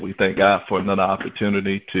We thank God for another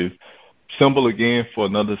opportunity to assemble again for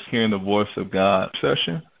another Hearing the Voice of God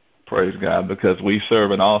session. Praise God, because we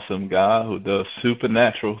serve an awesome God who does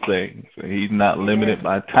supernatural things. He's not limited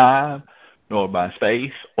by time, nor by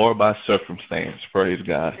space, or by circumstance. Praise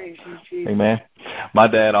God. Amen. My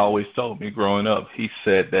dad always told me growing up, he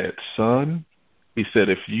said that, son, he said,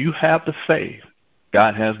 if you have the faith,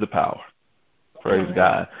 God has the power. Praise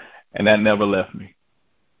God. And that never left me.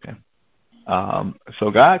 Okay.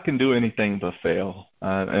 So God can do anything but fail.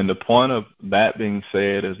 And the point of that being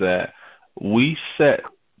said is that we set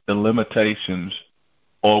the limitations,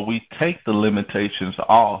 or we take the limitations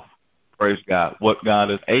off, praise God, what God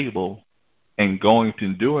is able and going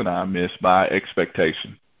to do in our midst by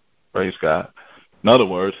expectation. Praise God. In other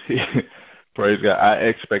words, praise God, our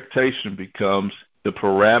expectation becomes the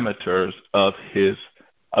parameters of his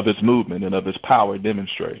movement and of his power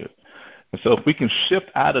demonstrated. And so if we can shift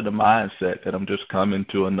out of the mindset that I'm just coming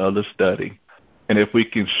to another study, and if we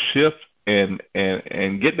can shift and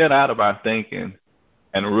get that out of our thinking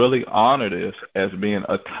and really honor this as being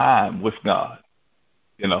a time with God,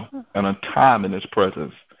 and a time in his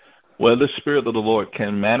presence, where the Spirit of the Lord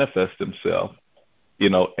can manifest himself,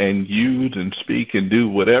 and use and speak and do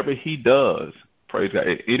whatever he does, praise God,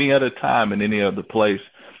 at any other time in any other place,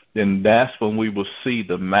 then that's when we will see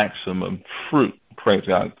the maximum fruit, praise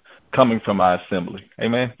God, coming from our assembly.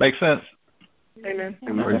 Amen? Make sense? Amen.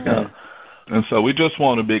 Praise God. And so we just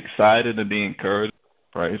want to be excited and be encouraged,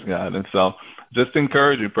 praise God. And so just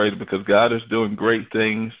encourage you, praise, because God is doing great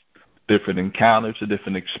things, different encounters,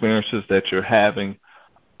 different experiences that you're having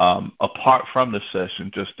apart from the session,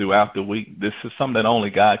 just throughout the week. This is something that only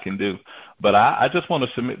God can do. But I just want to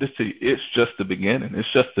submit this to you. It's just the beginning.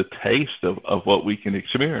 It's just a taste of what we can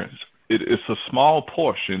experience. It's a small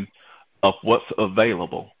portion of what's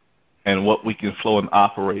available and what we can flow and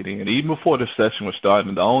operate in. And even before the session was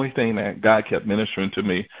starting, the only thing that God kept ministering to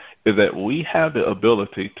me is that we have the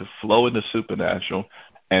ability to flow in the supernatural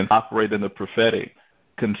and operate in the prophetic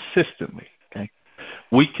consistently. Okay,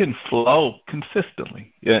 we can flow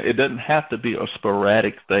consistently. Yeah, it doesn't have to be a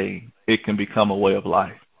sporadic thing. It can become a way of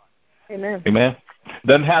life. Amen. Amen. It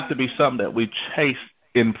doesn't have to be something that we chase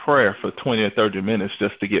in prayer for 20 or 30 minutes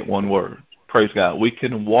just to get one word. Praise God. We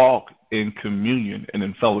can walk in communion and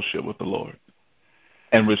in fellowship with the Lord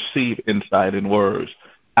and receive insight and words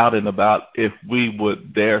out and about if we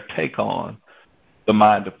would dare take on the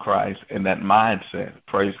mind of Christ and that mindset,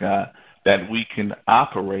 praise God, that we can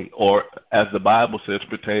operate, or as the Bible says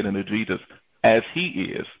pertaining to Jesus, as he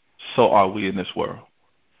is, so are we in this world.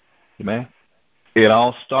 Amen? It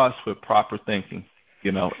all starts with proper thinking.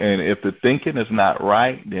 And if the thinking is not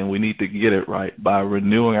right, then we need to get it right by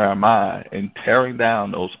renewing our mind and tearing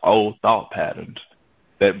down those old thought patterns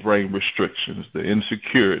that bring restrictions, the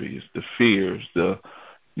insecurities, the fears, the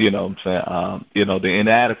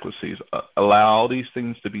inadequacies. Allow all these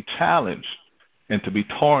things to be challenged and to be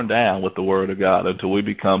torn down with the Word of God until we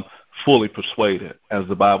become fully persuaded, as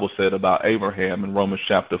the Bible said about Abraham in Romans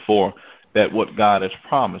chapter 4, that what God has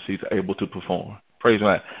promised, he's able to perform. Praise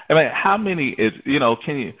God. I mean, how many is,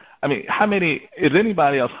 how many, is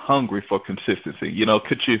anybody else hungry for consistency?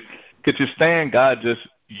 Could you stand God just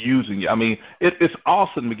using you? I mean, it's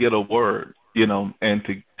awesome to get a word,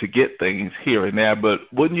 and to get things here and there, but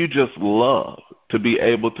wouldn't you just love to be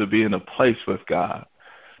able to be in a place with God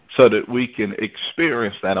so that we can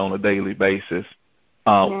experience that on a daily basis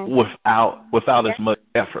without as much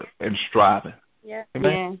effort and striving? Yeah.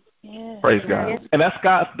 Amen. Yeah. Praise God. And that's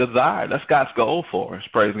God's desire. That's God's goal for us.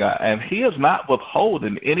 Praise God. And he is not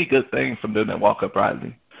withholding any good thing from them that walk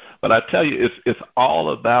uprightly. But I tell you, it's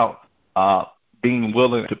all about being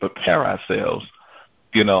willing to prepare ourselves,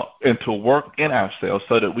 and to work in ourselves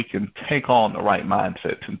so that we can take on the right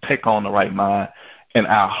mindset and take on the right mind, and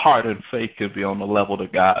our heart and faith can be on the level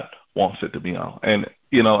that God wants it to be on. And,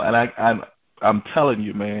 I'm telling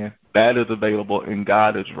you, man, that is available, and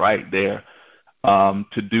God is right there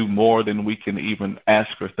to do more than we can even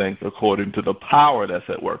ask or think, according to the power that's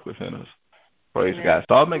at work within us. Praise God.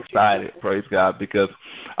 So I'm excited, praise God, because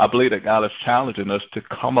I believe that God is challenging us to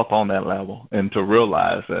come up on that level and to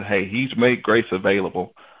realize that, hey, he's made grace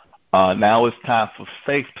available. Now it's time for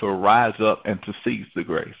faith to rise up and to seize the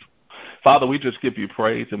grace. Father, we just give you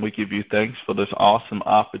praise and we give you thanks for this awesome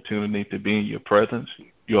opportunity to be in your presence.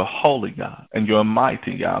 You're a holy God and you're a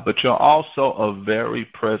mighty God, but you're also a very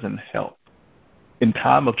present help in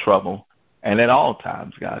time of trouble and at all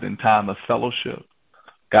times, God, in time of fellowship,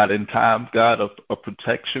 God, in time, God, of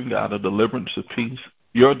protection, God, of deliverance, of peace.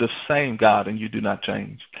 You're the same, God, and you do not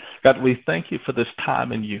change. God, we thank you for this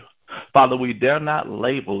time in you. Father, we dare not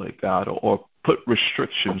label it, God, or put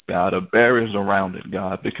restrictions, God, or barriers around it,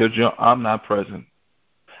 God, because you're omnipresent.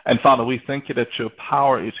 And Father, we thank you that your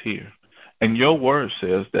power is here. And your word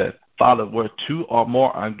says that, Father, where two or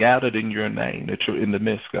more are gathered in your name, that you're in the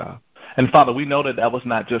midst, God. And Father, we know that that was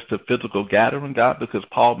not just a physical gathering, God, because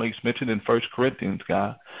Paul makes mention in 1 Corinthians,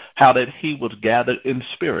 God, how that he was gathered in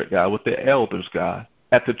spirit, God, with the elders, God,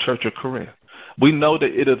 at the church of Corinth. We know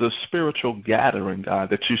that it is a spiritual gathering, God,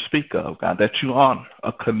 that you speak of, God, that you honor,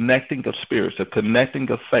 a connecting of spirits, a connecting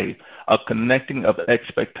of faith, a connecting of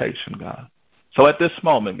expectation, God. So at this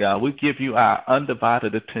moment, God, we give you our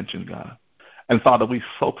undivided attention, God. And Father, we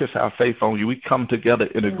focus our faith on you. We come together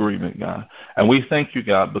in agreement, God. And we thank you,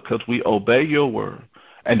 God, because we obey your word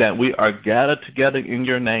and that we are gathered together in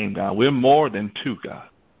your name, God. We're more than two, God.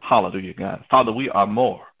 Hallelujah, God. Father, we are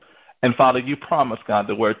more. And Father, you promised, God,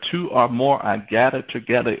 that where two or more are gathered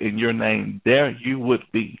together in your name, there you would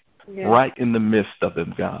be, right in the midst of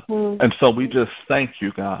them, God. And so we just thank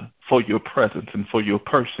you, God, for your presence and for your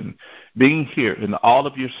person being here in all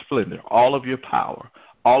of your splendor, all of your power,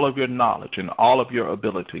 all of your knowledge, and all of your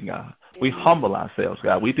ability, God. We humble ourselves,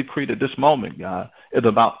 God. We decree that this moment, God, is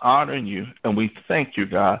about honoring you, and we thank you,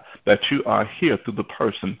 God, that you are here through the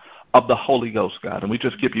person of the Holy Ghost, God. And we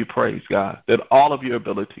just give you praise, God, that all of your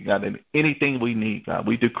ability, God, and anything we need, God,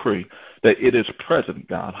 we decree that it is present,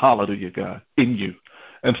 God, hallelujah, God, in you.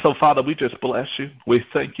 And so, Father, we just bless you. We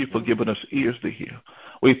thank you for giving us ears to hear.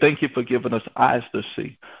 We thank you for giving us eyes to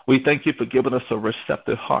see. We thank you for giving us a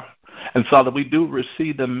receptive heart. And Father, we do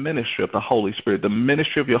receive the ministry of the Holy Spirit, the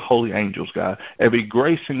ministry of your holy angels, God. Every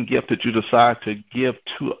grace and gift that you decide to give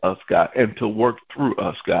to us, God, and to work through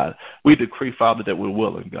us, God. We decree, Father, that we're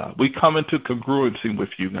willing, God. We come into congruency with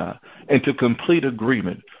you, God, into complete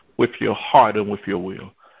agreement with your heart and with your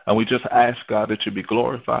will. And we just ask, God, that you be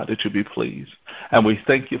glorified, that you be pleased. And we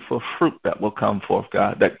thank you for fruit that will come forth,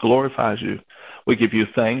 God, that glorifies you. We give you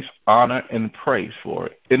thanks, honor, and praise for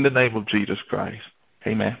it. In the name of Jesus Christ.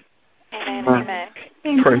 Amen. Amen.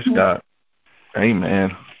 Praise God.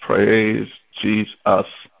 Amen. Praise Jesus.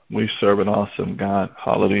 We serve an awesome God.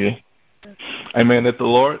 Hallelujah. Amen. Did the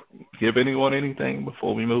Lord give anyone anything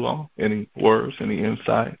before we move on? Any words, any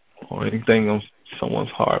insight, or anything on someone's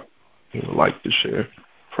heart you would like to share?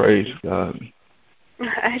 Praise God.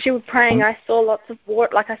 As you were praying, I saw lots of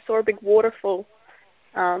water, like I saw a big waterfall,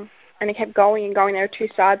 and it kept going and going. There were two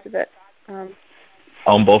sides of it.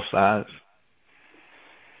 On both sides?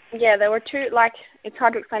 Yeah, there were two, like, it's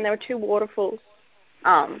hard to explain. There were two waterfalls,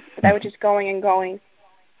 but they were just going and going.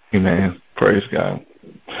 Amen. Praise God.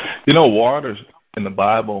 You know, water in the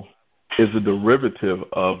Bible is a derivative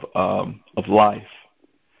of life.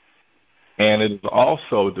 And it is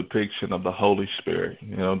also a depiction of the Holy Spirit.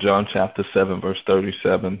 You know, John chapter 7, verse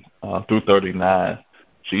 37 through 39,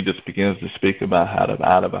 Jesus begins to speak about how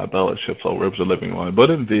out of our belly shall flow rivers of living water. But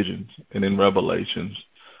in visions and in revelations,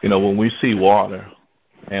 you know, when we see water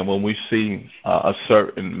and when we see a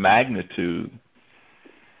certain magnitude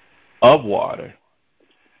of water,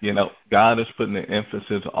 you know, God is putting the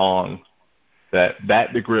emphasis on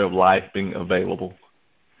that degree of life being available.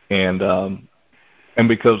 And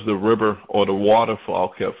because the river or the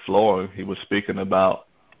waterfall kept flowing, he was speaking about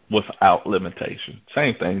without limitation.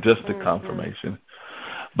 Same thing, just the confirmation.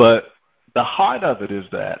 But the heart of it is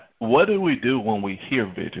that what do we do when we hear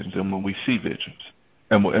visions and when we see visions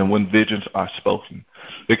and when visions are spoken?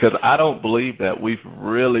 Because I don't believe that we've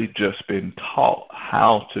really just been taught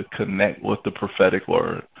how to connect with the prophetic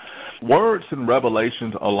word. Words and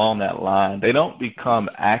revelations along that line, they don't become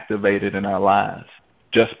activated in our lives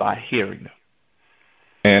just by hearing them.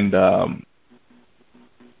 And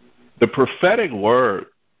the prophetic word,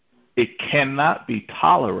 it cannot be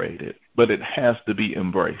tolerated, but it has to be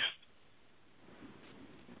embraced.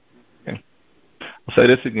 Okay. I'll say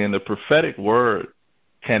this again. The prophetic word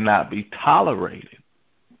cannot be tolerated.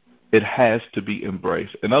 It has to be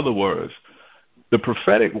embraced. In other words, the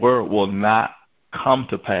prophetic word will not come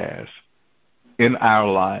to pass in our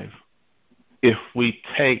life if we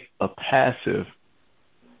take a passive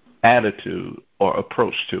attitude or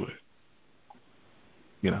approach to it.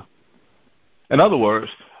 You know. In other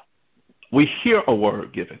words, we hear a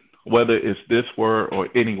word given, whether it's this word or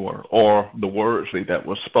any word, or the words that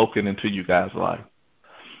were spoken into you guys' life.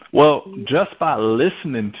 Well, just by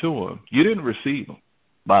listening to them, you didn't receive them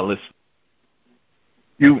by listening.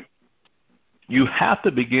 You have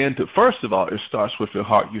to begin to, first of all, it starts with your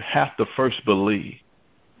heart. You have to first believe.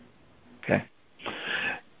 Okay?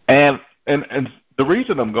 And the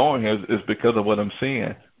reason I'm going here is because of what I'm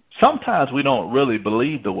seeing. Sometimes we don't really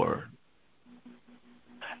believe the word.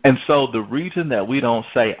 And so the reason that we don't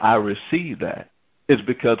say, I receive that, is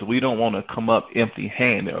because we don't want to come up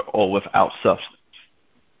empty-handed or without substance.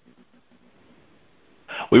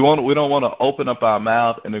 We don't want to open up our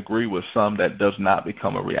mouth and agree with some that does not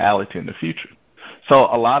become a reality in the future. So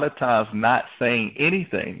a lot of times not saying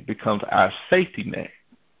anything becomes our safety net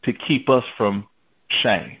to keep us from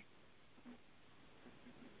shame.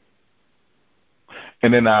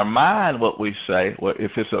 And in our mind, what we say, well,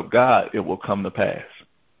 if it's of God, it will come to pass.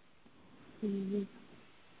 Mm-hmm.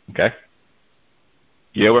 Okay?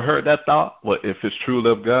 You ever heard that thought? Well, if it's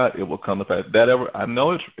truly of God, it will come to pass. I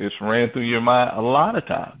know it's ran through your mind a lot of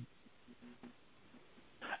times.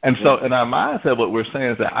 And so in our mindset, what we're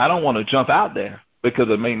saying is that I don't want to jump out there because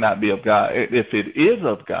it may not be of God. If it is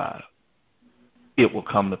of God, it will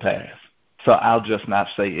come to pass. So I'll just not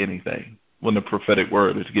say anything when the prophetic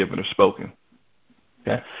word is given or spoken.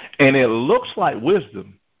 Okay? And it looks like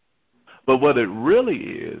wisdom, but what it really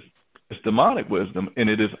is demonic wisdom, and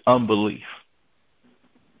it is unbelief.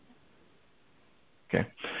 Okay?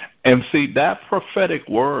 And see, that prophetic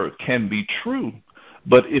word can be true,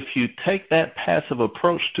 but if you take that passive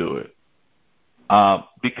approach to it,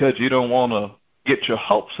 because you don't want to get your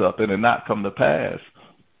hopes up and it not come to pass,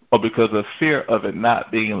 or because of fear of it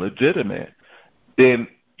not being legitimate, then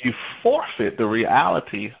you forfeit the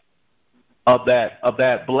reality of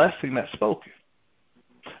that blessing that's spoken,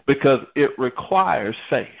 because it requires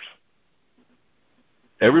faith.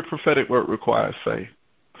 Every prophetic word requires faith.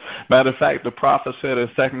 Matter of fact, the prophet said in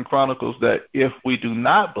 2 Chronicles that if we do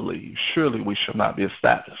not believe, surely we shall not be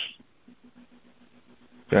established.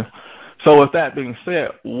 Okay? So with that being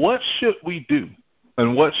said, what should we do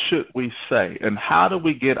and what should we say, and how do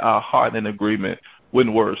we get our heart in agreement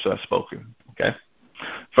when words are spoken? Okay?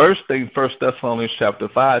 First thing, 1 Thessalonians chapter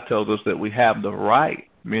 5 tells us that we have the right.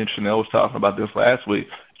 Me and Chanel was talking about this last week.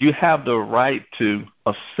 You have the right to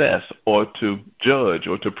assess or to judge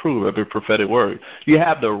or to prove every prophetic word. You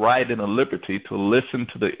have the right and the liberty to listen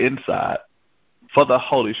to the inside for the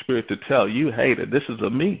Holy Spirit to tell you, hey, that this is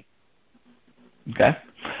of me. Okay?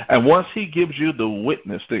 And once he gives you the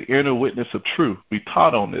witness, the inner witness of truth, we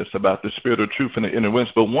taught on this about the spirit of truth and the inner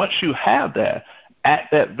witness, but once you have that, at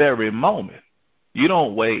that very moment, you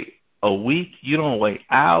don't wait a week, you don't wait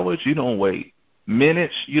hours, you don't wait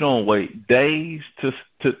minutes, you don't wait days to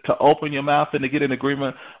open your mouth and to get an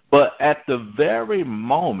agreement, but at the very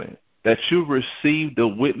moment that you receive the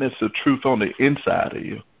witness of truth on the inside of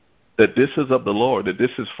you, that this is of the Lord, that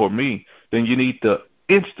this is for me, then you need to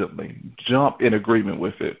instantly jump in agreement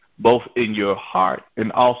with it, both in your heart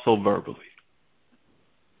and also verbally.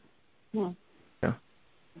 Yeah. Yeah.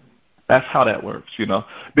 That's how that works,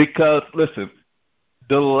 because, listen,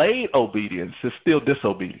 delayed obedience is still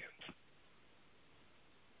disobedience,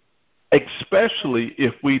 especially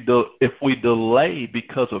if we delay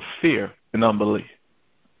because of fear and unbelief.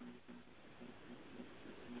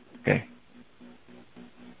 Okay.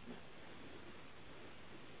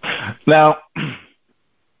 Now,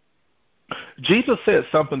 Jesus said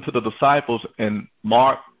something to the disciples in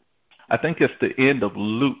Mark. I think it's the end of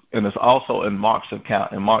Luke, and it's also in Mark's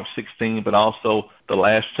account, in Mark 16, but also the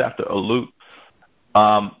last chapter of Luke.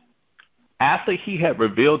 After he had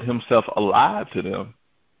revealed himself alive to them,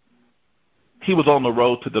 he was on the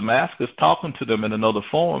road to Damascus talking to them in another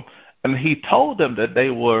form, and he told them that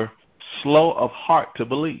they were slow of heart to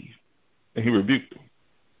believe, and he rebuked them.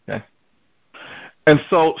 Okay? And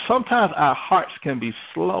so sometimes our hearts can be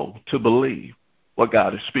slow to believe what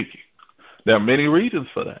God is speaking. There are many reasons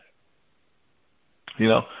for that.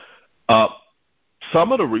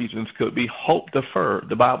 Some of the reasons could be hope deferred.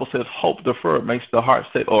 The Bible says hope deferred makes the heart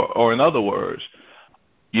sick, or in other words,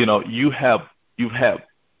 you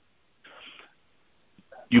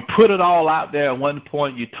put it all out there at one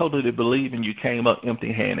point, you totally believe, and you came up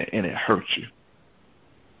empty-handed, and it hurt you,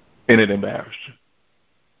 and it embarrassed you.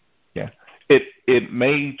 Yeah, it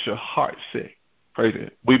made your heart sick. Praise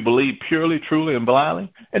it. We believe purely, truly, and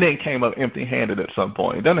blindly, and then came up empty-handed at some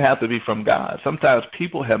point. It doesn't have to be from God. Sometimes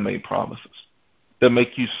people have made promises that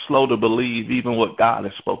make you slow to believe even what God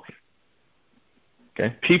has spoken.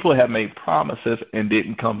 Okay, people have made promises and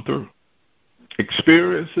didn't come through.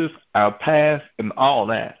 Experiences, our past, and all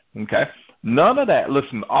that. Okay, none of that.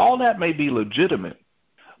 Listen, all that may be legitimate,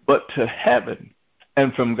 but to heaven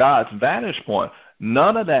and from God's vantage point,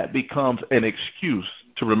 none of that becomes an excuse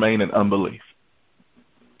to remain in unbelief.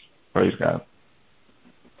 Praise God.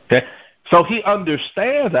 Okay, so he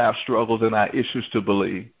understands our struggles and our issues to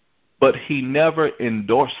believe, but he never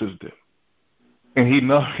endorses them. And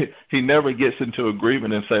he never gets into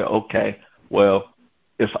agreement and say, okay, well,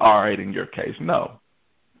 it's all right in your case. No.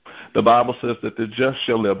 The Bible says that the just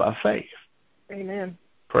shall live by faith. Amen.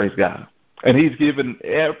 Praise God. And he's given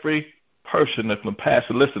every person, a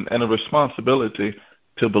compassion, listen, and a responsibility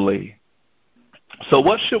to believe. So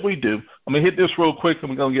what should we do? I'm going to hit this real quick, and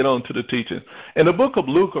we're going to get on to the teaching. In the book of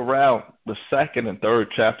Luke, around the second and third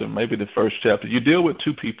chapter, maybe the first chapter, you deal with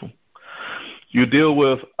two people. You deal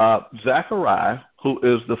with Zechariah, who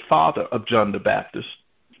is the father of John the Baptist,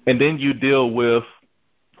 and then you deal with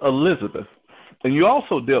Elizabeth. And you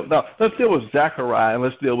also now, let's deal with Zechariah, and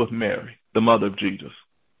let's deal with Mary, the mother of Jesus.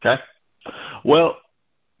 Okay? Well,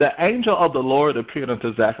 the angel of the Lord appeared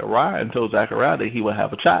unto Zechariah and told Zechariah that he would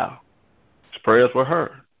have a child. His prayers were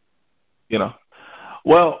heard.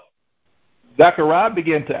 Well, Zechariah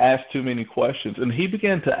began to ask too many questions, and he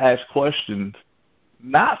began to ask questions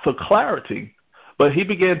not for clarity, but he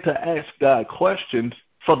began to ask God questions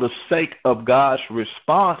for the sake of God's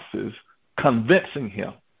responses convincing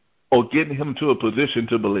him or getting him to a position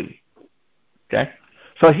to believe. Okay?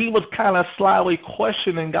 So he was kind of slyly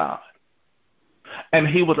questioning God. And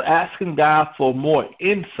he was asking God for more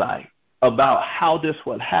insight about how this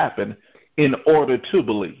would happen in order to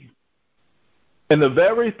believe. And the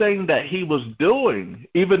very thing that he was doing,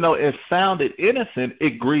 even though it sounded innocent,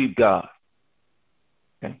 it grieved God.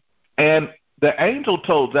 Okay? And the angel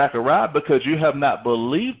told Zechariah, because you have not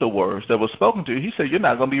believed the words that were spoken to you, he said, you're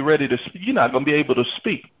not going to be ready to speak. You're not going to be able to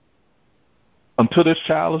speak until this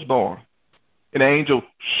child is born. And the angel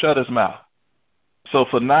shut his mouth. So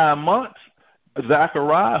for 9 months,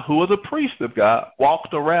 Zechariah, who was a priest of God,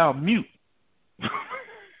 walked around mute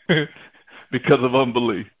because of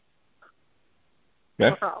unbelief.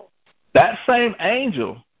 Okay? Wow. That same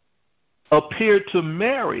angel appeared to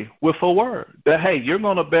Mary with a word that, hey, you're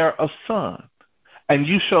going to bear a son, and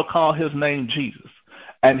you shall call his name Jesus,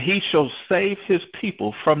 and he shall save his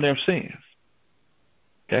people from their sins.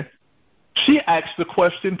 Okay? She asked the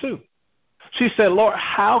question too. She said, Lord,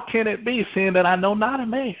 how can it be, seeing that I know not a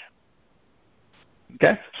man?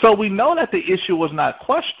 Okay? So we know that the issue was not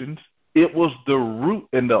questions. It was the root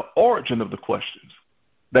and the origin of the questions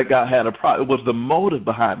that God had a problem. It was the motive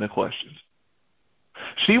behind the questions.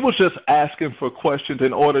 She was just asking for questions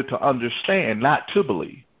in order to understand, not to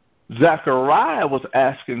believe. Zechariah was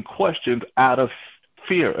asking questions out of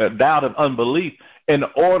fear, doubt, and unbelief, in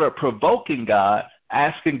order provoking God,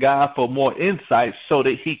 asking God for more insight so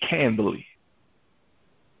that he can believe.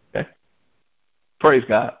 Okay? Praise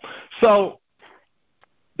God. So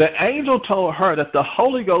the angel told her that the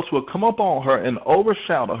Holy Ghost will come upon her and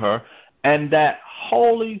overshadow her, and that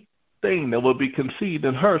holy thing that will be conceived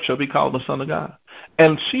in her shall be called the Son of God.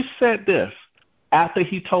 And she said this, after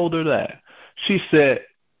he told her that, she said,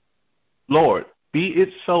 Lord, be it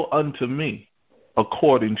so unto me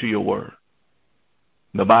according to your word.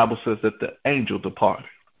 The Bible says that the angel departed.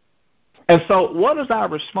 And so what is our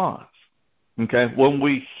response? Okay, when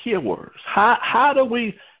we hear words, how do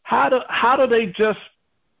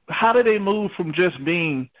they move from just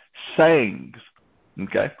being sayings?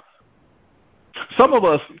 Okay, some of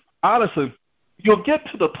us, honestly, you'll get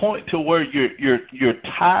to the point to where you're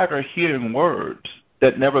tired of hearing words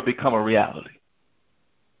that never become a reality.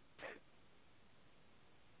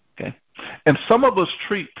 Okay, and some of us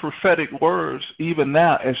treat prophetic words even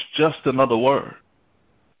now as just another word.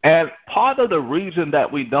 And part of the reason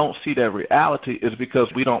that we don't see that reality is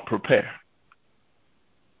because we don't prepare.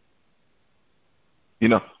 We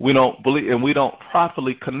don't believe, and we don't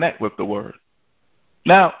properly connect with the word.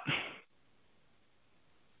 Now,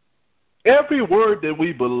 every word that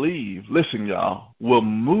we believe, listen, y'all, will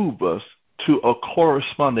move us to a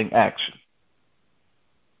corresponding action.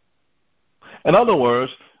 In other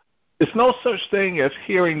words, it's no such thing as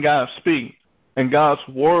hearing God speak and God's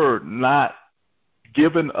word not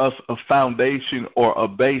giving us a foundation or a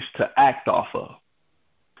base to act off of.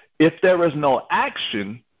 If there is no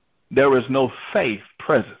action, there is no faith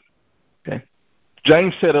present. Okay?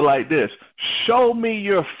 James said it like this: show me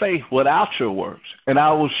your faith without your works, and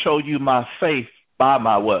I will show you my faith by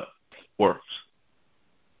my what? Works.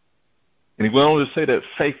 And he went on to say that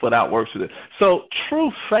faith without works is it. So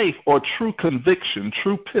true faith or true conviction,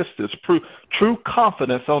 true pistis, true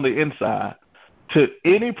confidence on the inside to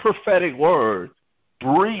any prophetic word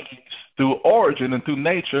breeds through origin and through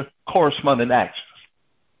nature corresponding actions.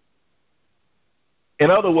 In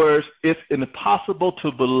other words, it's impossible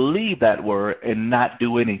to believe that word and not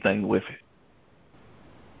do anything with it.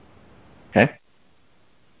 Okay?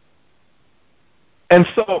 And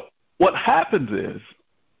so what happens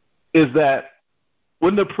is that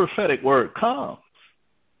when the prophetic word comes,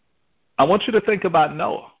 I want you to think about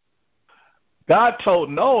Noah. God told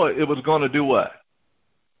Noah it was going to do what?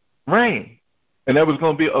 Rain. And there was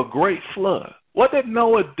going to be a great flood. What did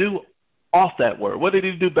Noah do off that word? What did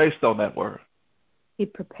he do based on that word? He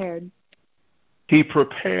prepared. He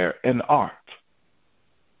prepared an ark.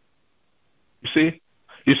 You see?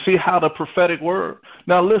 You see how the prophetic word.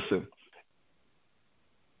 Now listen,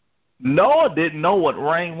 Noah didn't know what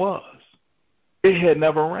rain was. It had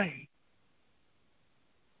never rained.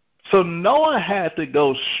 So Noah had to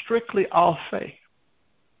go strictly off faith.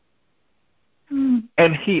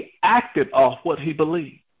 And he acted off what he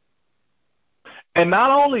believed. And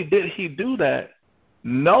not only did he do that,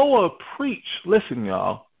 Noah preached, listen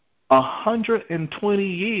y'all, 120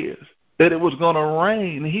 years that it was going to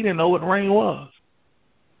rain. He didn't know what rain was.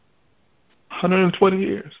 120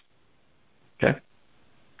 years. Okay?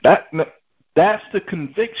 That's the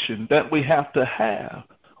conviction that we have to have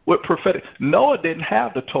with prophetic. Noah didn't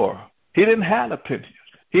have the Torah. He didn't have the Pentateuch.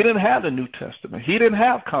 He didn't have the New Testament. He didn't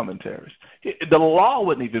have commentaries. The law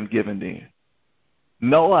wasn't even given then.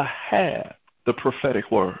 Noah had the prophetic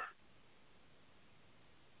word.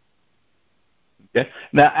 Okay?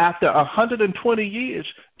 Now, after 120 years,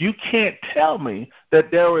 you can't tell me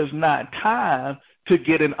that there is not time to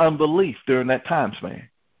get in unbelief during that time span.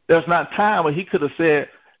 There's not time where he could have said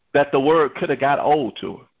that the word could have got old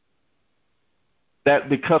to him. That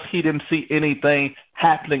because he didn't see anything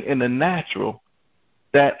happening in the natural,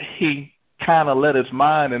 that he kind of let his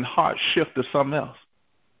mind and heart shift to something else.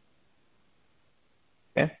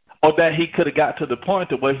 Okay? Or that he could have got to the point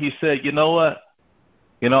to where he said, you know what?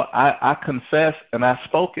 You know, I confessed and I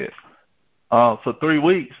spoke it for 3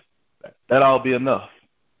 weeks. That ought to be enough.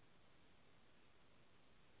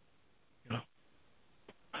 You know?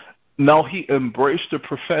 No, he embraced the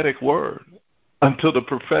prophetic word until the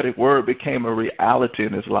prophetic word became a reality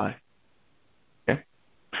in his life. Okay?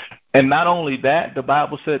 And not only that, the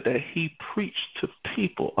Bible said that he preached to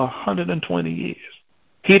people 120 years.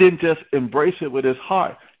 He didn't just embrace it with his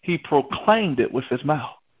heart. He proclaimed it with his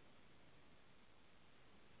mouth.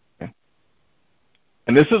 Okay?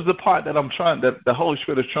 And this is the part that that the Holy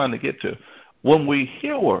Spirit is trying to get to. When we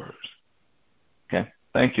hear words, okay,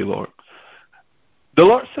 thank you, Lord. The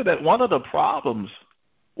Lord said that one of the problems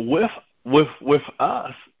with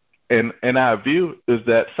us in our view is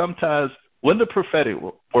that sometimes when the prophetic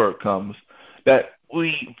word comes, that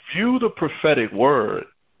we view the prophetic word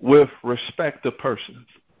with respect to persons.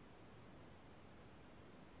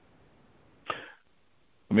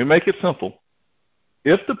 Let me make it simple.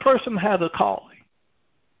 If the person has a calling,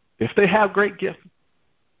 if they have great gifts,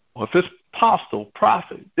 or if it's apostle,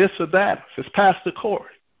 prophet, this or that, if it's Pastor Corey,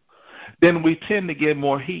 then we tend to give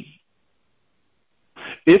more heed.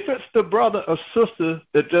 If it's the brother or sister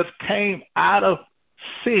that just came out of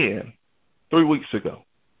sin 3 weeks ago,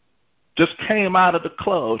 just came out of the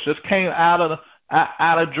clubs, just came out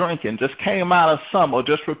of drinking, just came out of some, or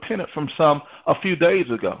just repented from some a few days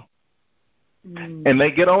ago, and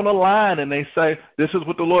they get on the line and they say, this is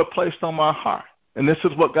what the Lord placed on my heart, and this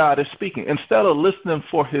is what God is speaking. Instead of listening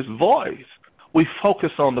for his voice, we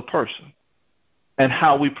focus on the person and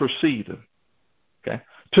how we perceive them, okay,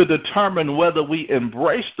 to determine whether we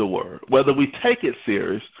embrace the word, whether we take it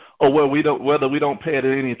serious, or whether we don't pay it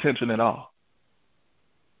any attention at all.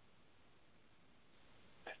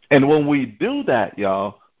 And when we do that,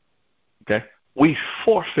 y'all, okay, we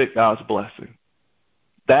forfeit God's blessing.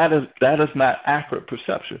 That is not accurate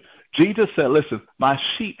perception. Jesus said, listen, my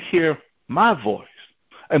sheep hear my voice.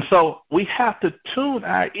 And so we have to tune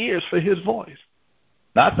our ears for his voice.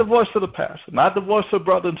 Not the voice of the pastor, not the voice of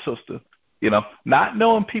brother and sister, not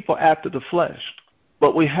knowing people after the flesh,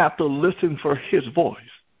 but we have to listen for his voice.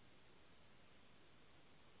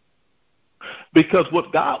 Because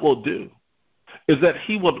what God will do is that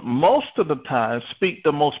he will most of the time speak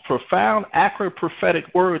the most profound, accurate prophetic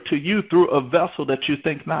word to you through a vessel that you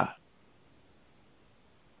think not.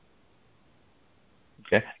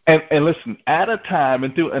 Okay? And listen, at a time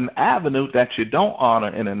and through an avenue that you don't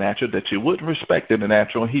honor in the natural, that you wouldn't respect in the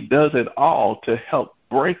natural, and he does it all to help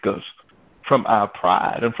break us from our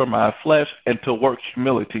pride and from our flesh and to work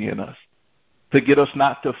humility in us, to get us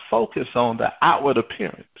not to focus on the outward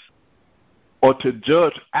appearance or to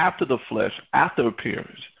judge after the flesh, after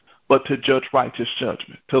appearance, but to judge righteous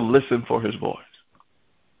judgment, to listen for his voice.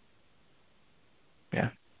 Yeah.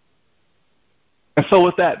 And so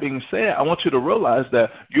with that being said, I want you to realize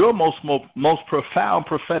that your most profound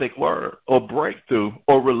prophetic word or breakthrough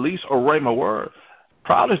or release or rhema word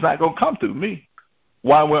probably is not going to come through me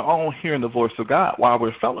while we're on hearing the voice of God, while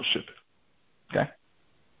we're fellowshipping. Okay?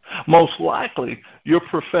 Most likely, your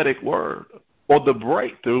prophetic word or the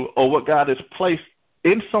breakthrough or what God has placed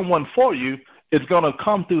in someone for you is going to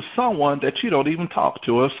come through someone that you don't even talk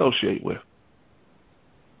to or associate with.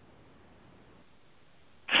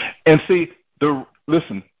 And see, the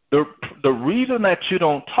the reason that you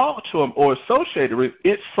don't talk to them or associate with,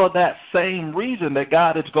 it's for that same reason that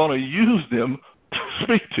God is going to use them to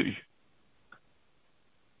speak to you.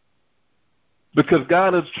 Because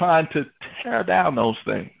God is trying to tear down those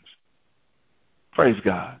things. Praise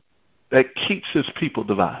God. That keeps his people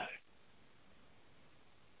divided.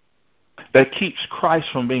 That keeps Christ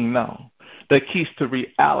from being known. That keeps the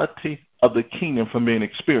reality of the kingdom from being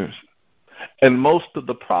experienced. And most of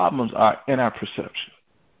the problems are in our perception.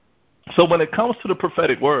 So when it comes to the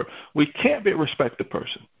prophetic word, we can't be a respected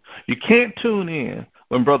person. You can't tune in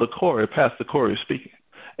when Brother Corey or Pastor Corey is speaking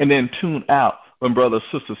and then tune out when brother,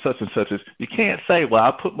 sister, such and such is. You can't say, well,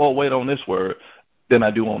 I put more weight on this word than I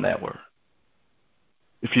do on that word.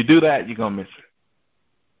 If you do that, you're going to miss it.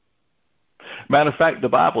 Matter of fact, the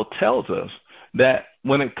Bible tells us that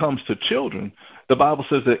when it comes to children, the Bible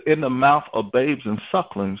says that in the mouth of babes and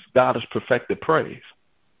sucklings, God has perfected praise.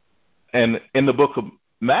 And in the book of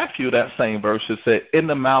Matthew, that same verse, it said, in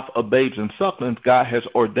the mouth of babes and sucklings, God has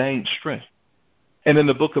ordained strength. And in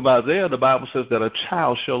the book of Isaiah, the Bible says that a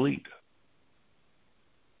child shall lead,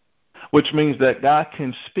 which means that God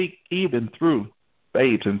can speak even through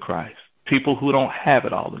babes in Christ, people who don't have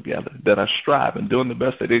it all together, that are striving, doing the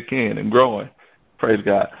best that they can and growing. Praise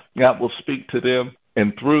God. God will speak to them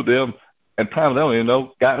and through them, and times they don't even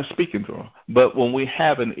know God is speaking to them. But when we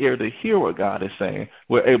have an ear to hear what God is saying,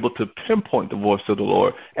 we're able to pinpoint the voice of the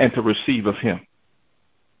Lord and to receive of him.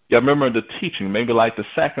 Yeah, I remember the teaching, maybe like the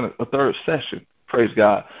second or third session, praise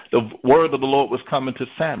God, the word of the Lord was coming to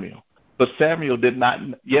Samuel, but Samuel did not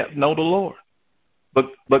yet know the Lord.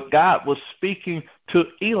 But God was speaking to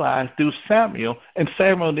Eli through Samuel, and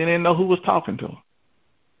Samuel didn't know who was talking to him.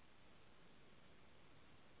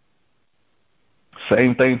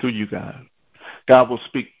 Same thing through you guys. God will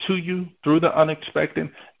speak to you through the unexpected.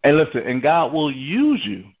 And listen, and God will use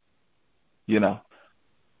you, you know.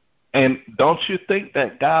 And don't you think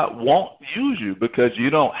that God won't use you because you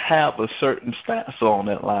don't have a certain status on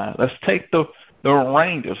that line. Let's take the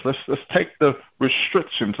ranges. Let's take the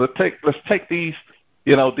restrictions. Let's take these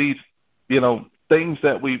things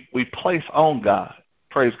that we place on God.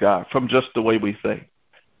 Praise God, from just the way we think.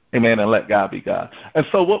 Amen. And let God be God. And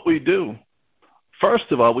so what we do, first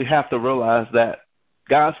of all, we have to realize that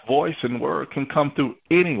God's voice and word can come through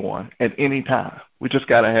anyone at any time. We just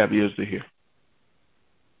got to have ears to hear.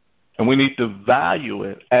 And we need to value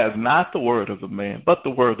it as not the word of the man, but the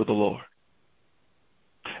word of the Lord.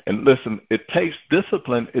 And listen, it takes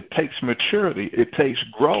discipline, it takes maturity, it takes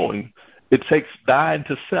growing, it takes dying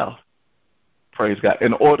to self, praise God,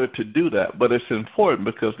 in order to do that. But it's important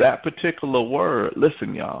because that particular word,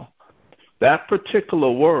 listen, y'all, that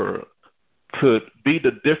particular word could be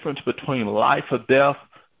the difference between life or death,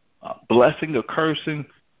 blessing or cursing,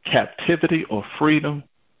 captivity or freedom,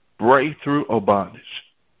 breakthrough or bondage.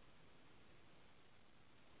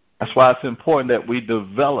 That's why it's important that we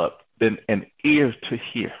develop an ear to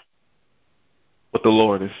hear what the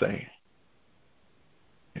Lord is saying.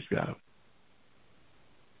 Praise God.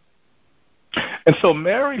 And so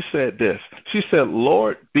Mary said this. She said,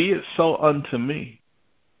 Lord, be it so unto me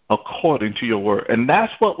according to your word. And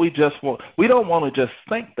that's what we just want. We don't want to just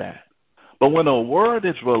think that. But when a word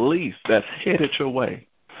is released that's headed your way,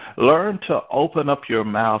 learn to open up your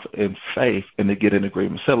mouth in faith and to get in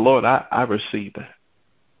agreement. Say, Lord, I receive that.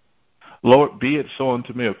 Lord, be it so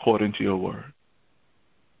unto me according to your word.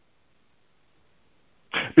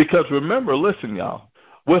 Because remember, listen, y'all,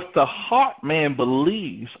 with the heart man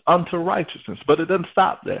believes unto righteousness, but it doesn't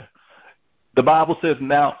stop there. The Bible says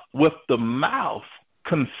now with the mouth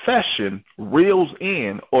confession reels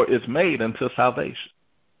in or is made unto salvation.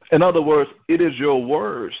 In other words, it is your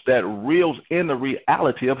words that reels in the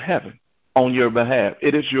reality of heaven on your behalf.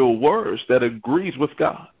 It is your words that agrees with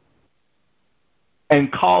God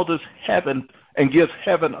and causes heaven and gives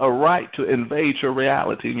heaven a right to invade your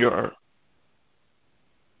reality in your earth.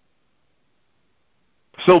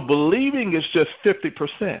 So believing is just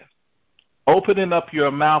 50%. Opening up your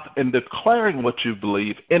mouth and declaring what you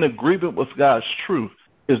believe in agreement with God's truth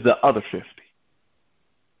is the other 50.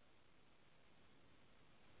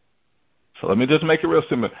 So let me just make it real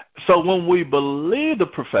simple. So when we believe the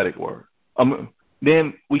prophetic word,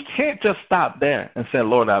 then we can't just stop there and say,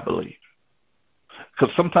 Lord, I believe.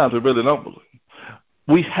 Because sometimes we really don't believe.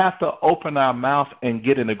 We have to open our mouth and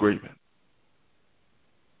get in agreement.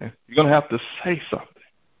 You're going to have to say something.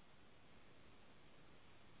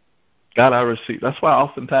 God, I receive. That's why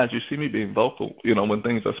oftentimes you see me being vocal, when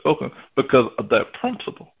things are spoken, because of that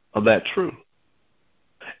principle, of that truth.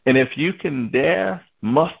 And if you can dare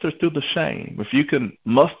muster through the shame, if you can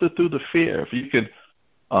muster through the fear, if you can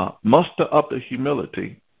muster up the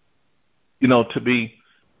humility, to be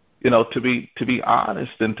to be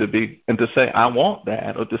honest and to say I want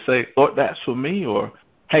that, or to say, Lord, that's for me, or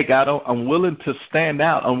hey God, I'm willing to stand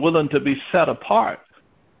out. I'm willing to be set apart,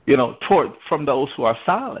 from those who are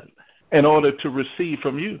silent in order to receive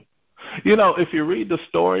from you. If you read the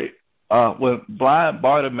story when blind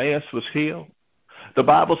Bartimaeus was healed, the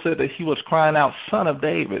Bible said that he was crying out, Son of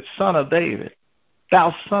David,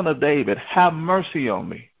 thou son of David, have mercy on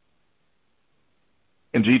me.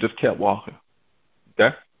 And Jesus kept walking.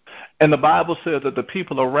 Okay? And the Bible says that the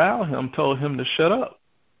people around him told him to shut up,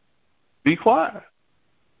 be quiet.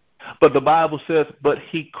 But the Bible says, but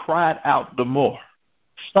he cried out the more,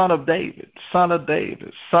 Son of David, Son of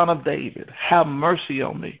David, Son of David, have mercy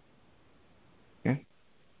on me. Okay?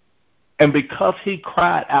 And because he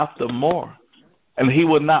cried out the more, and he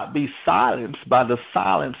would not be silenced by the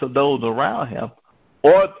silence of those around him,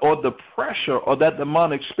 or the pressure or that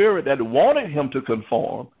demonic spirit that wanted him to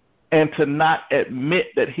conform and to not admit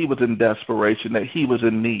that he was in desperation, that he was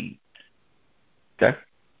in need. Okay?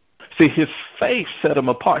 See, his faith set him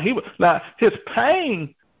apart. Now, his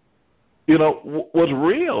pain, was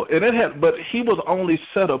real, but he was only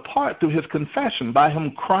set apart through his confession, by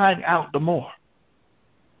him crying out the more.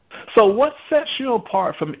 So what sets you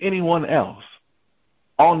apart from anyone else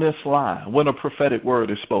on this line when a prophetic word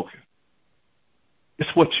is spoken?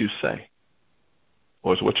 It's what you say,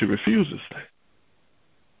 or it's what you refuse to say.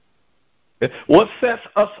 What sets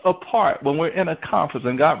us apart when we're in a conference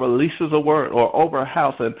and God releases a word, or over a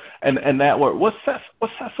house and that word, what sets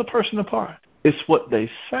a person apart? It's what they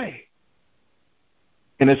say,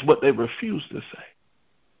 and it's what they refuse to say.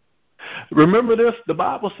 Remember this, the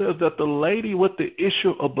Bible says that the lady with the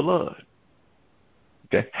issue of blood,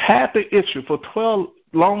 had the issue for 12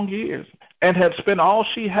 long years and had spent all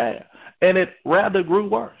she had, and it rather grew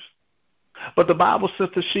worse. But the Bible says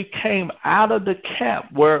that she came out of the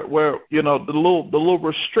camp where the little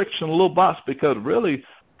restriction, the little box, because really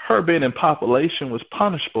her being in population was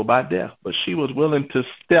punishable by death. But she was willing to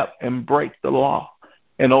step and break the law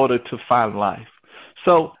in order to find life.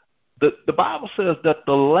 So the Bible says that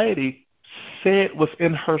the lady said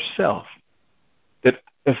within herself that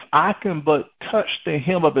if I can but touch the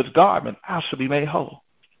hem of his garment, I shall be made whole.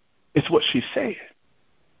 It's what she said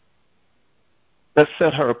that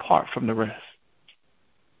set her apart from the rest.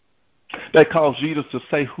 That caused Jesus to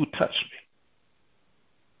say, who touched me?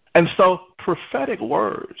 And so prophetic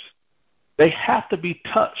words, they have to be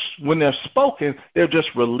touched. When they're spoken, they're just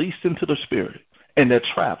released into the spirit, and they're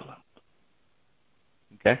traveling.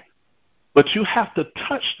 Okay? But you have to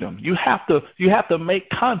touch them. You have to make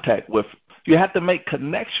contact with them. You have to make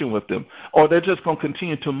connection with them, or they're just going to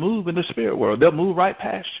continue to move in the spirit world. They'll move right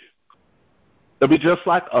past you. They'll be just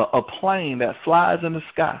like a plane that flies in the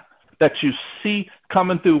sky that you see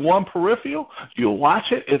coming through one peripheral. You watch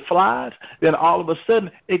it, it flies, then all of a sudden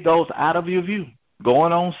it goes out of your view,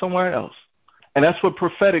 going on somewhere else. And that's what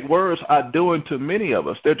prophetic words are doing to many of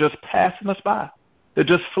us. They're just passing us by. They're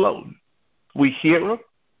just floating. We hear them,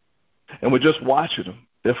 and we're just watching them.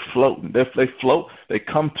 They're floating. They float. They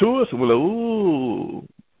come to us, and we're like, ooh,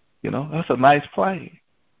 that's a nice plane.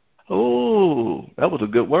 Ooh, that was a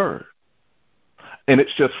good word. And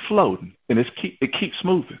it's just floating, and it keeps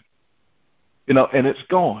moving, and it's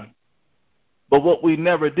going. But what we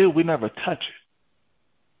never do, we never touch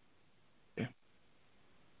it. Okay?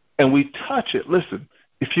 And we touch it. Listen,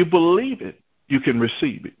 if you believe it, you can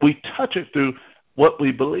receive it. We touch it through what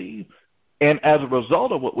we believe, and as a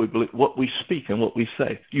result of what we believe, what we speak and what we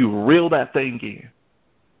say, you reel that thing in.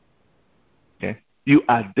 Okay? You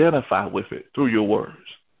identify with it through your words.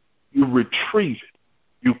 You retrieve it.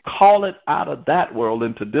 You call it out of that world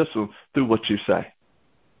into this one through what you say.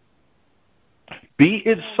 Be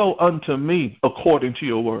it so unto me according to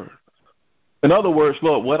your word. In other words,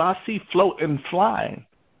 Lord, what I see floating, flying,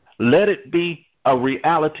 let it be a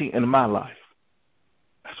reality in my life.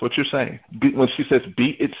 That's what you're saying. When she says,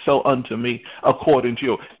 be it so unto me according to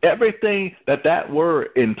your, everything that word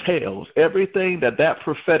entails, everything that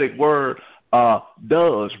prophetic word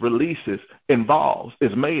does, releases, involves,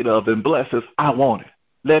 is made of, and blesses, I want it.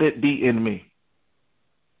 Let it be in me.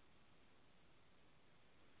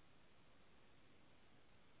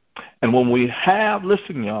 And when we have,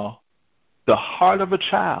 listen, y'all, the heart of a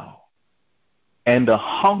child and the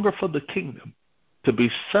hunger for the kingdom to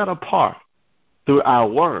be set apart through our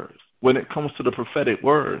words, when it comes to the prophetic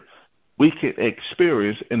word, we can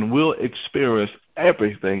experience and will experience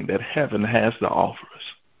everything that heaven has to offer us.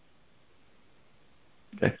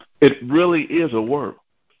 Okay? It really is a work.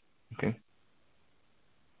 Okay?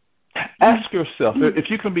 Ask yourself, if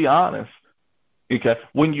you can be honest, okay,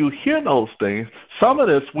 when you hear those things, some of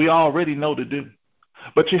this we already know to do.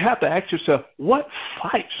 But you have to ask yourself, what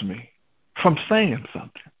fights me from saying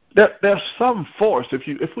something? There's some force,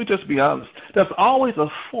 if we just be honest, there's always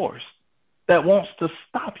a force that wants to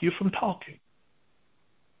stop you from talking.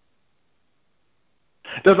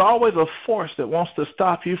 There's always a force that wants to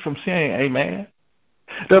stop you from saying amen.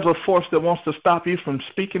 There's a force that wants to stop you from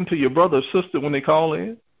speaking to your brother or sister when they call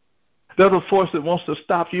in. There's a force that wants to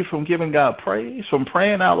stop you from giving God praise, from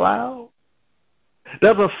praying out loud.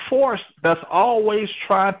 There's a force that's always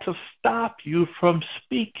trying to stop you from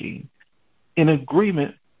speaking in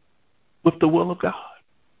agreement with the will of God.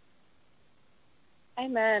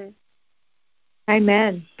 Amen.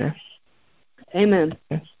 Amen. Yes. Amen.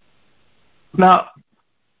 Yes. Now,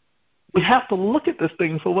 we have to look at this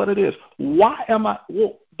thing for what it is. Why am I?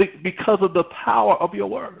 Well, because of the power of your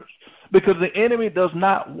words. Because the enemy does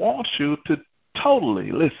not want you to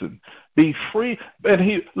totally, be free. And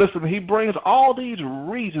he brings all these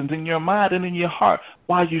reasons in your mind and in your heart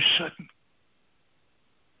why you shouldn't.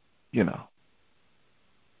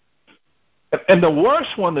 And the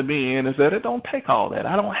worst one to be in is that it don't take all that.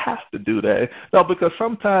 I don't have to do that. No, because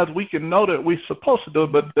sometimes we can know that we're supposed to do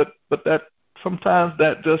it, but that sometimes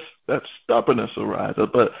that stubbornness arises.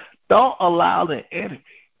 But don't allow the enemy,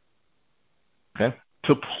 okay,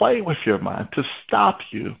 to play with your mind, to stop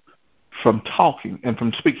you from talking and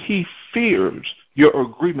from speaking. He fears your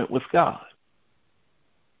agreement with God.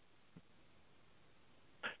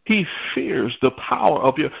 He fears the power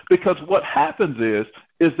of because what happens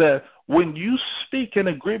is that when you speak in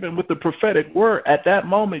agreement with the prophetic word, at that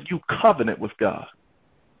moment you covenant with God.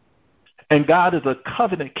 And God is a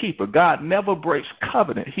covenant keeper. God never breaks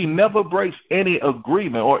covenant. He never breaks any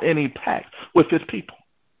agreement or any pact with his people.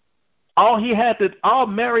 All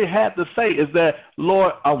Mary had to say is that,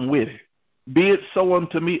 Lord, I'm with it. Be it so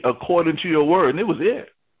unto me according to your word. And it was it.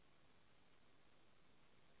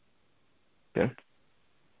 Okay.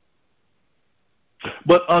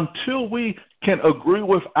 But until we can agree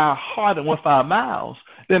with our heart and with our mouths,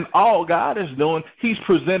 then all God is doing, he's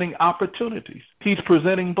presenting opportunities. He's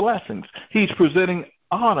presenting blessings. He's presenting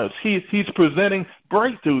honors. He's presenting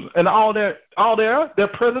breakthroughs and all their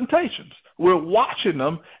presentations. We're watching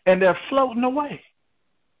them and they're floating away.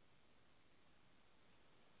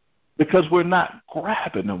 Because we're not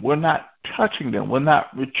grabbing them. We're not touching them. We're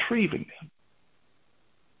not retrieving them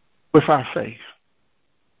with our faith.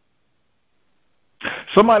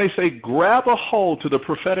 Somebody say, grab a hold to the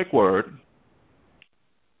prophetic word.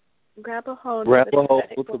 Grab a hold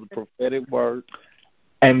to the prophetic word.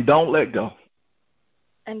 And don't let go.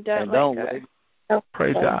 And don't let go.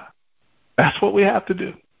 Praise God. That's what we have to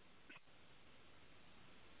do.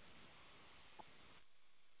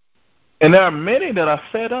 And there are many that are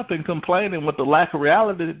fed up and complaining with the lack of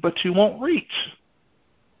reality, but you won't reach.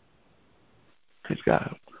 Praise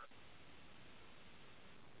God.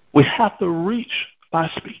 We have to reach by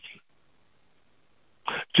speaking.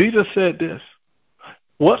 Jesus said this,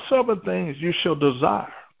 whatsoever things you shall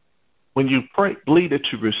desire, when you pray, believe that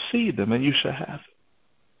you receive them and you shall have it.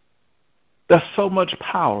 There's so much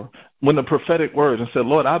power when the prophetic words and said,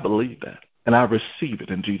 Lord, I believe that and I receive it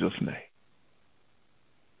in Jesus' name.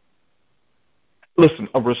 Listen,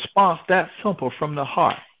 a response that simple from the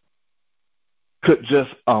heart could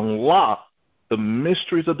just unlock the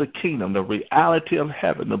mysteries of the kingdom, the reality of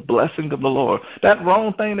heaven, the blessing of the Lord. That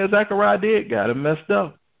wrong thing that Zechariah did got him messed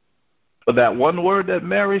up. But that one word that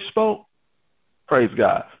Mary spoke, praise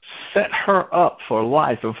God, set her up for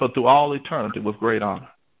life and for through all eternity with great honor.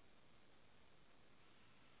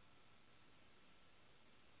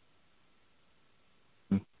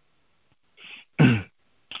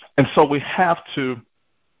 And so we have to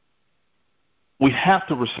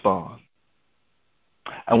respond.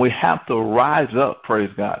 And we have to rise up, praise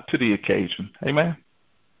God, to the occasion. Amen?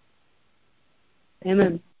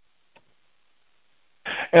 Amen.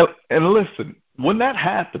 And listen, when that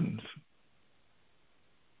happens,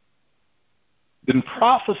 then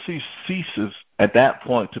prophecy ceases at that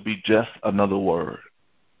point to be just another word.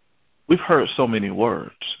 We've heard so many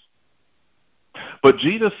words. But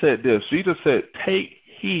Jesus said this. Jesus said, take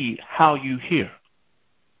heed how you hear.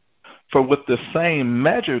 For with the same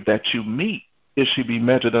measure that you meet, it should be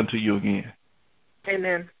measured unto you again.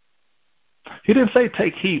 Amen. He didn't say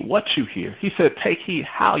take heed what you hear. He said take heed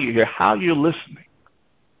how you hear, how you're listening.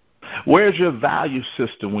 Where's your value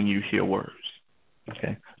system when you hear words?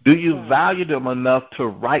 Okay. Do you value them enough to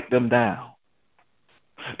write them down?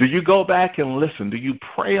 Do you go back and listen? Do you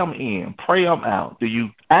pray them in, pray them out? Do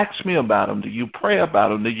you ask me about them? Do you pray about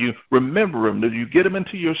them? Do you remember them? Do you get them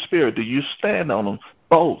into your spirit? Do you stand on them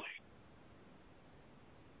boldly?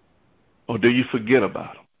 Or do you forget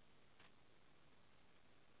about them?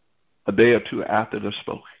 a day or two after they're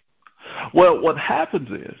spoken. Well, what happens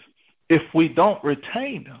is, if we don't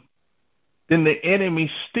retain them, then the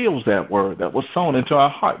enemy steals that word that was sown into our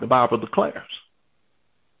heart. The Bible declares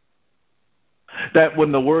that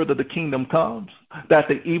when the word of the kingdom comes, that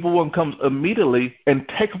the evil one comes immediately and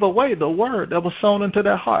taketh away the word that was sown into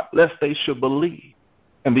their heart, lest they should believe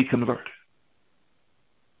and be converted.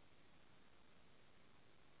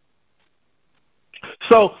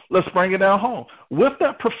 So let's bring it down home. With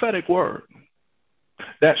that prophetic word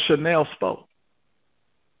that Chanel spoke,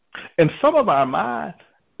 in some of our mind,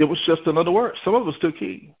 it was just another word. Some of us took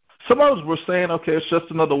heed. Some of us were saying, okay, it's just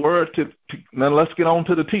another word. Now let's get on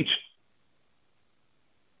to the teaching.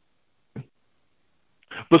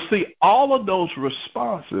 But see, all of those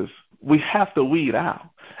responses, we have to weed out.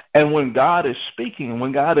 And when God is speaking,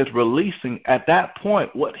 when God is releasing, at that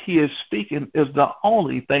point, what he is speaking is the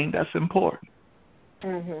only thing that's important.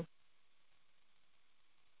 Mm-hmm.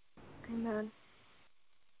 Amen.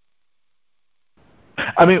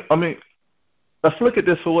 I mean, let's look at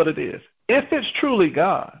this for what it is. If it's truly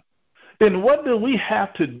God, then what do we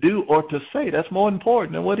have to do or to say that's more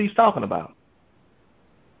important than what he's talking about?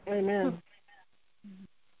 Amen.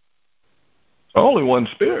 Only one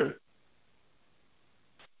spirit.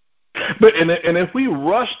 But and if we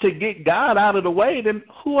rush to get God out of the way, then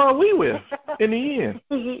who are we with in the end?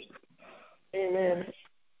 Amen.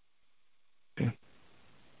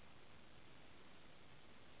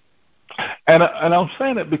 And I'm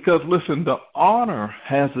saying it because, listen, the honor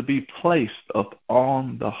has to be placed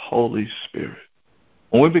upon the Holy Spirit.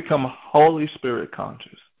 When we become Holy Spirit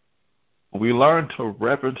conscious, we learn to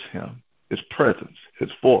reverence him, his presence,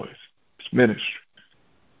 his voice, his ministry,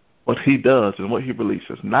 what he does and what he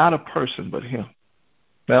releases. Not a person, but him.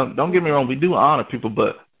 Now, don't get me wrong, we do honor people,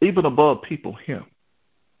 but even above people, him.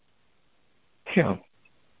 Him.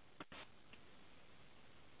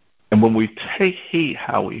 And when we take heed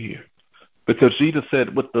how we hear, because Jesus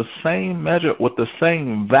said, with the same measure, with the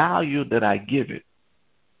same value that I give it,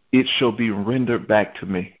 it shall be rendered back to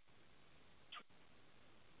me.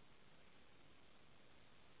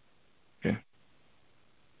 Okay.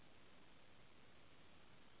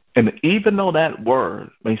 And even though that word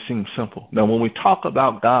may seem simple, now when we talk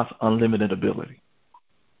about God's unlimited ability,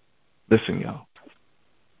 listen, y'all,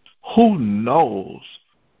 who knows?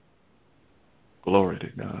 Glory to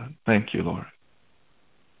God. Thank you, Lord.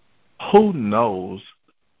 Who knows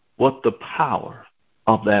what the power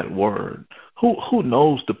of that word, who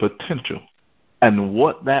knows the potential and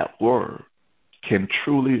what that word can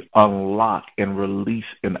truly unlock and release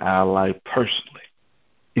in our life personally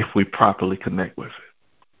if we properly connect with it?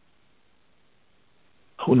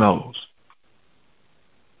 Who knows?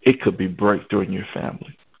 It could be breakthrough in your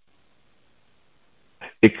family.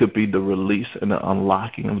 It could be the release and the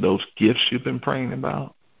unlocking of those gifts you've been praying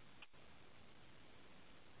about.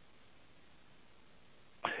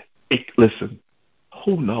 Listen,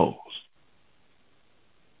 who knows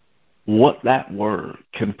what that word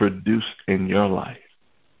can produce in your life,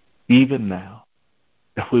 even now,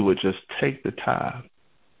 if we would just take the time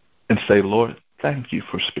and say, Lord, thank you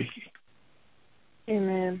for speaking.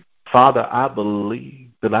 Amen. Father, I believe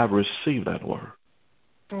that I receive that word.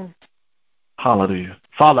 Hallelujah.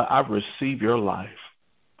 Father, I receive your life.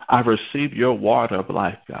 I receive your water of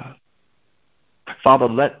life, God. Father,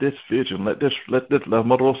 let this vision, let this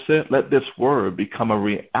word become a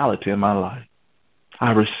reality in my life.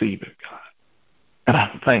 I receive it, God. And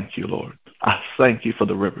I thank you, Lord. I thank you for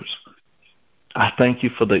the rivers. I thank you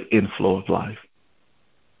for the inflow of life.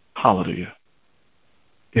 Hallelujah.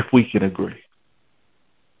 If we can agree.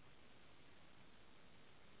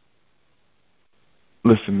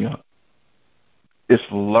 Listen, y'all. It's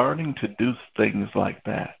learning to do things like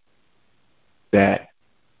that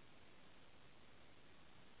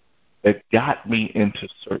got me into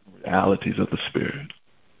certain realities of the Spirit.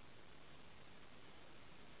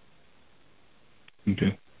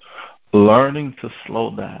 Okay. Learning to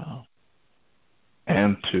slow down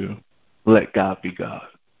and to let God be God.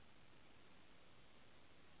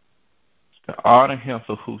 To honor him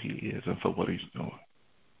for who he is and for what he's doing.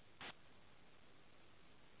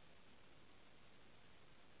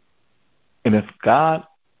 And if God,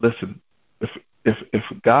 listen, if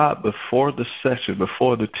God before the session,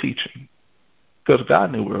 before the teaching, because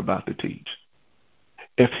God knew we were about to teach,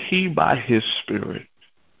 if he by his Spirit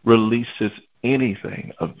releases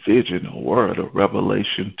anything, a vision, a word, a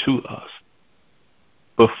revelation to us,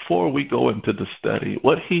 before we go into the study,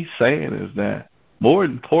 what he's saying is that more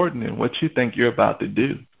important than what you think you're about to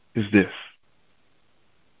do is this.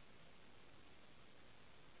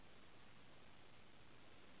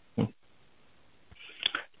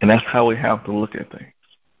 And that's how we have to look at things.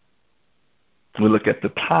 We look at the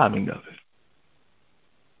timing of it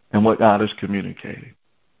and what God is communicating.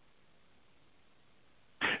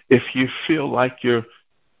 If you feel like you're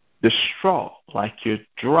distraught, like you're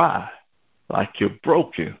dry, like you're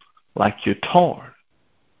broken, like you're torn,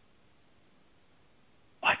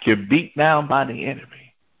 like you're beat down by the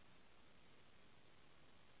enemy,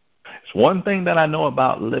 it's one thing that I know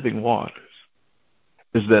about living waters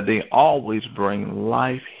is that they always bring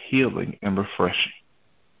life, healing, and refreshing.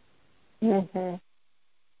 Mm-hmm.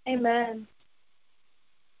 Amen.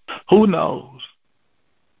 Who knows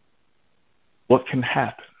what can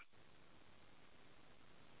happen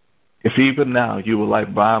if even now you were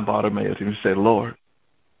like Brian Bartimaeus and you say, Lord,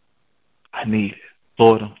 I need it.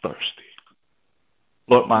 Lord, I'm thirsty.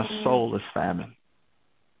 Lord, my soul is famine.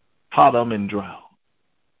 Father, I'm in drought.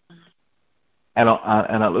 And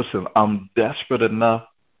I listen, I'm desperate enough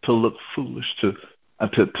to look foolish, to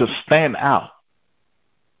stand out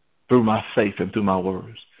through my faith and through my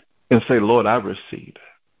words and say, Lord, I receive it.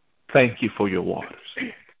 Thank you for your waters.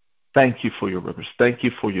 Thank you for your rivers. Thank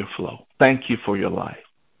you for your flow. Thank you for your life.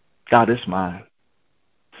 God, it's mine.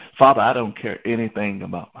 Father, I don't care anything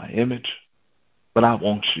about my image, but I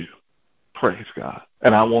want you. Praise God.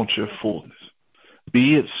 And I want your fullness.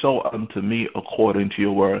 Be it so unto me according to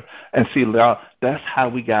your word. And see, Lord, that's how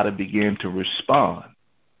we got to begin to respond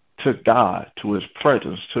to God, to his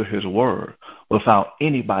presence, to his word, without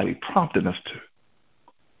anybody prompting us to.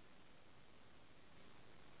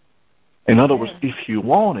 In other words, if you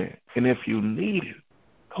want it and if you need it,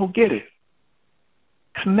 go get it.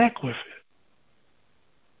 Connect with it.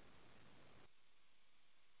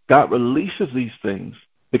 God releases these things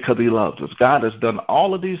because he loves us. God has done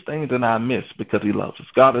all of these things in our midst because he loves us.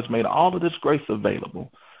 God has made all of this grace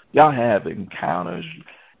available. Y'all have encounters.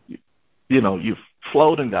 You've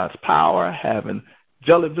flowed in God's power, having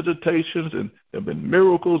angelic visitations, and there have been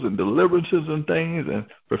miracles and deliverances and things and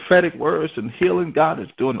prophetic words and healing. God is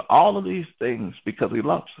doing all of these things because he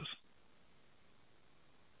loves us.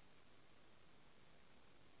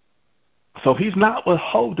 So he's not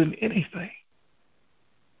withholding anything.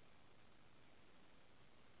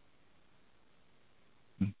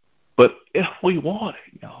 But if we want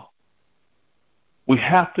it, y'all, we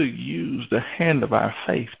have to use the hand of our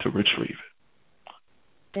faith to retrieve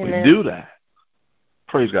it. Amen. We do that,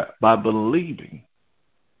 praise God, by believing,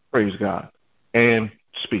 praise God, and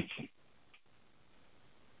speaking.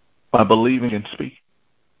 By believing and speaking.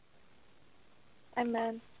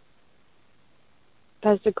 Amen.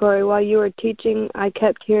 Pastor Corey, while you were teaching, I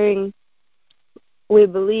kept hearing, we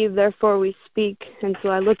believe, therefore we speak. And so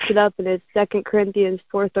I looked it up, and it's 2 Corinthians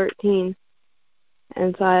 4:13.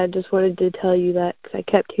 And so I just wanted to tell you that because I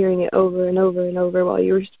kept hearing it over and over and over while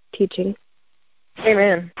you were teaching.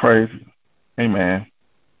 Amen. Praise. Amen.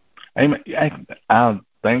 Amen. I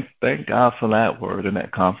thank God for that word and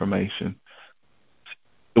that confirmation.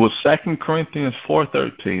 It was 2 Corinthians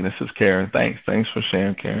 4:13. This is Karen. Thanks for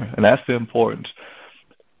sharing, Karen. And that's the importance.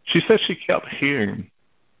 She said she kept hearing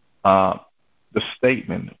the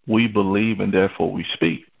statement, we believe and therefore we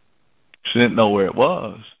speak. She didn't know where it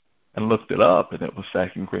was and looked it up, and it was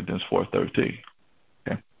 2 Corinthians 4:13.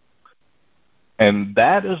 Okay? And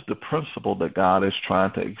that is the principle that God is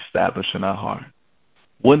trying to establish in our heart.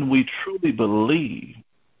 When we truly believe,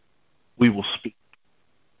 we will speak.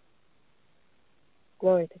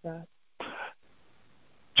 Glory to God.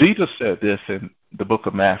 Jesus said this in the book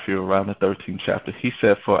of Matthew around the 13th chapter. He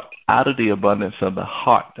said, for out of the abundance of the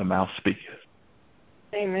heart the mouth speaketh.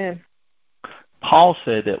 Amen. Paul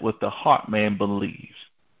said that with the heart man believes,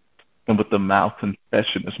 and with the mouth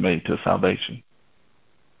confession is made to salvation.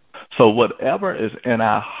 So whatever is in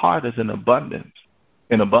our heart is in abundance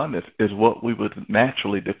is what we would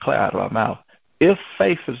naturally declare out of our mouth. If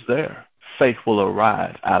faith is there, faith will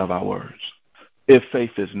arise out of our words. If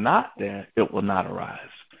faith is not there, it will not arise.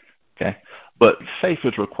 Okay? But faith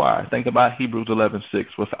is required. Think about Hebrews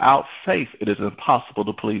 11:6. Without faith, it is impossible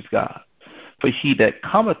to please God. For he that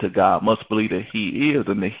cometh to God must believe that he is,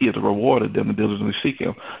 and that he is rewarded them that diligently seek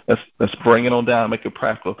him. Let's bring it on down and make it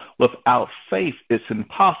practical. Without faith, it's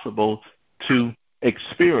impossible to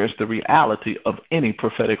experience the reality of any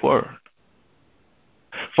prophetic word.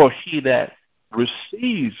 For he that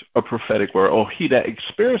receives a prophetic word, or he that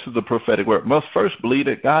experiences a prophetic word, must first believe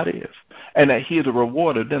that God is, and that he is a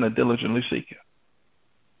rewarder them that diligently seek him.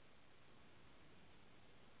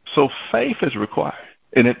 So faith is required.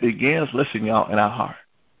 And it begins, listen, y'all, in our heart.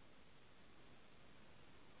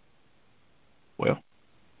 Well,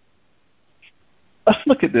 let's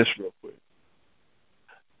look at this real quick.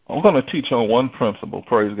 I'm going to teach on one principle,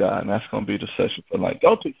 praise God, and that's going to be the session for tonight.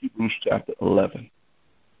 Go to Hebrews chapter 11.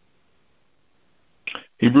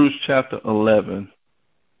 Hebrews chapter 11.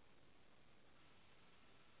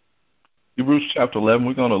 Hebrews chapter 11,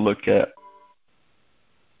 we're going to look at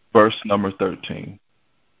verse number 13.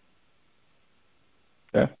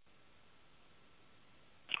 Okay?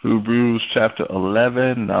 Hebrews chapter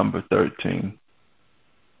 11, number 13.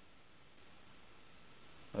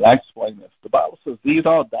 I explain this. The Bible says, these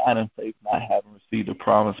all died in faith, not having received the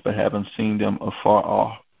promise, but having seen them afar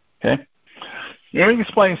off. Okay? Let me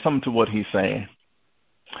explain something to what he's saying.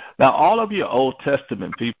 Now, all of your Old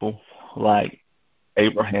Testament people, like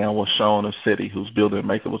Abraham was shown a city whose builder and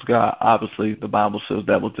maker was God. Obviously, the Bible says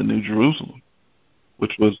that was the New Jerusalem,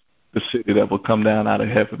 which was the city that would come down out of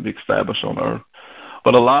heaven and be established on earth.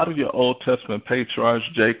 But a lot of your Old Testament patriarchs,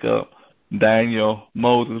 Jacob, Daniel,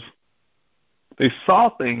 Moses, they saw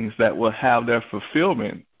things that would have their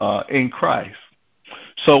fulfillment in Christ.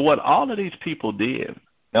 So what all of these people did,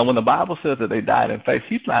 now when the Bible says that they died in faith,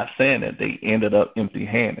 he's not saying that they ended up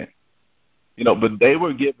empty-handed. But they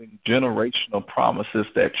were given generational promises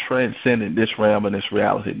that transcended this realm and this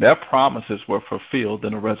reality. Their promises were fulfilled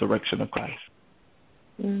in the resurrection of Christ.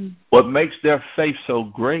 What makes their faith so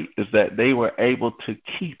great is that they were able to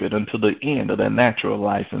keep it until the end of their natural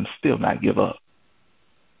life and still not give up.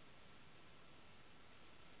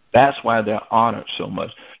 That's why they're honored so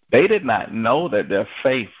much. They did not know that their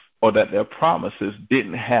faith or that their promises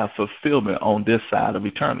didn't have fulfillment on this side of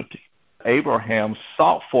eternity. Abraham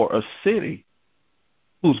sought for a city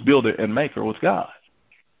whose builder and maker was God.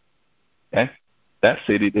 Okay? That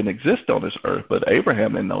city didn't exist on this earth, but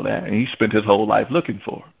Abraham didn't know that, and he spent his whole life looking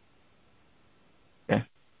for it. Okay?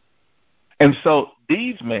 And so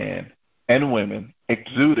these men and women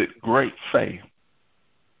exuded great faith.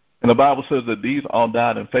 And the Bible says that these all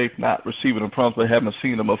died in faith, not receiving the promise, but having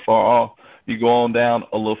seen them afar off. You go on down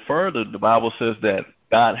a little further, the Bible says that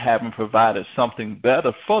God having provided something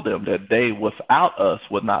better for them, that they without us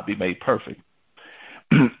would not be made perfect.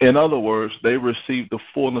 In other words, they received the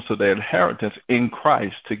fullness of their inheritance in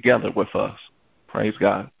Christ together with us. Praise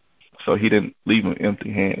God. So he didn't leave them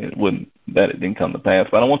empty-handed. It didn't come to pass.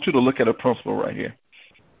 But I want you to look at a principle right here.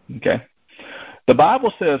 Okay? The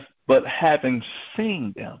Bible says, but having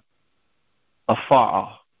seen them afar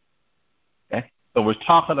off. Okay? So we're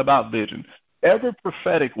talking about vision. Every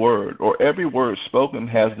prophetic word or every word spoken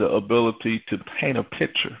has the ability to paint a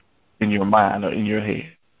picture in your mind or in your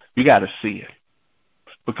head. You got to see it.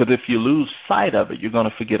 Because if you lose sight of it, you're going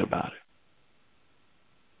to forget about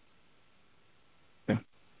it. Okay?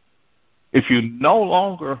 If you no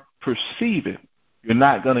longer perceive it, you're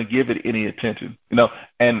not going to give it any attention.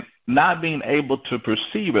 And not being able to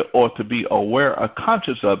perceive it or to be aware or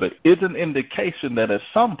conscious of it is an indication that at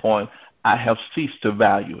some point I have ceased to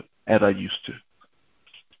value it as I used to.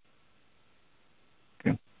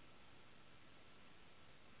 Okay?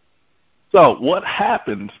 So what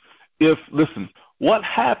happens if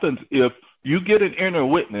you get an inner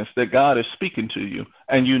witness that God is speaking to you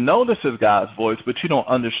and you know this is God's voice, but you don't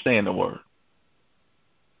understand the word?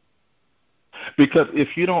 Because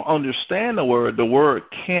if you don't understand the word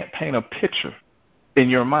can't paint a picture in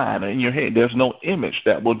your mind or in your head. There's no image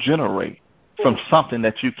that will generate from something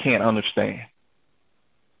that you can't understand.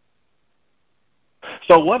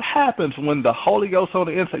 So what happens when the Holy Ghost on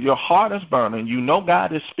the inside, your heart is burning, you know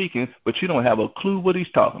God is speaking, but you don't have a clue what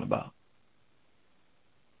he's talking about?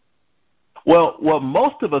 Well, what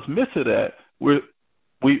most of us miss it at, we're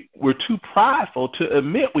too prideful to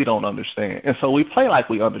admit we don't understand, and so we play like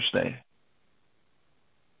we understand.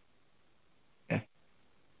 Okay?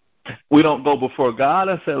 We don't go before God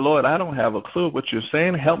and say, Lord, I don't have a clue what you're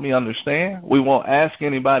saying. Help me understand. We won't ask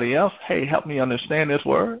anybody else, hey, help me understand this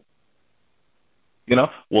word.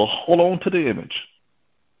 We'll hold on to the image,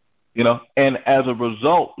 and as a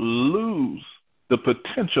result, lose the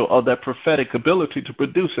potential of that prophetic ability to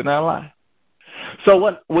produce in our life.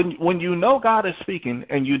 So when you know God is speaking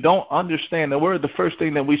and you don't understand the word, the first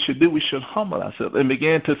thing that we should do, we should humble ourselves and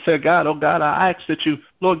begin to say, God, oh God, I ask that you,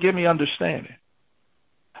 Lord, give me understanding.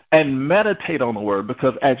 And meditate on the word,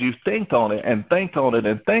 because as you think on it and think on it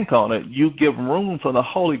and think on it, you give room for the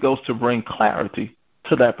Holy Ghost to bring clarity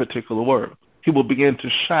to that particular word. He will begin to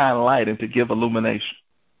shine light and to give illumination.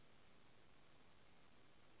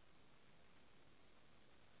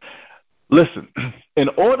 Listen, in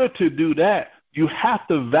order to do that, you have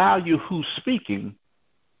to value who's speaking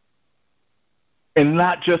and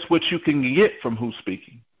not just what you can get from who's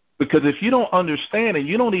speaking. Because if you don't understand it,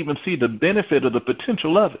 you don't even see the benefit or the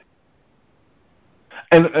potential of it.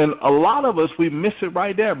 And a lot of us, we miss it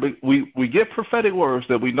right there. We get prophetic words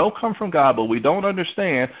that we know come from God, but we don't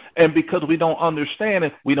understand. And because we don't understand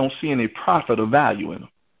it, we don't see any profit or value in them.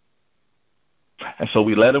 And so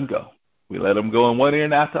we let them go. We let them go in one ear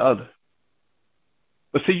and out the other.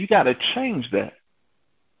 But see, you got to change that.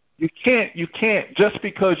 You can't, just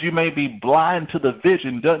because you may be blind to the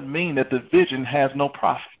vision doesn't mean that the vision has no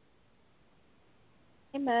profit.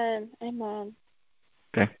 Amen. Amen.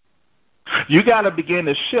 Okay. You got to begin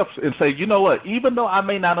to shift and say, you know what, even though I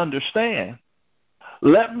may not understand,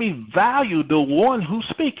 let me value the one who's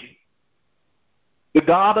speaking. The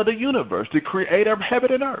God of the universe, the creator of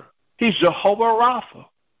heaven and earth. He's Jehovah Rapha.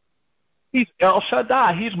 He's El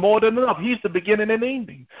Shaddai. He's more than enough. He's the beginning and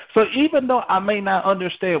ending. So even though I may not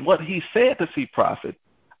understand what he said to see prophet,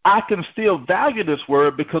 I can still value this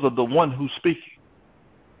word because of the one who's speaking.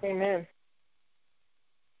 Amen.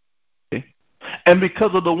 Okay? And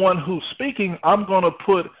because of the one who's speaking, I'm going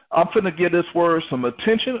to give this word some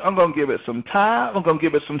attention. I'm going to give it some time. I'm going to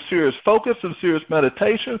give it some serious focus, some serious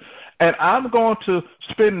meditation. And I'm going to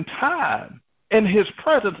spend time in his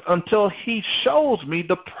presence until he shows me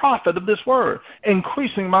the profit of this word,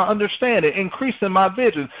 increasing my understanding, increasing my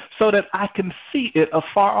vision, so that I can see it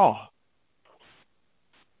afar off.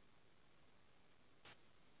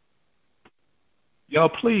 Y'all,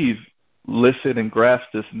 please listen and grasp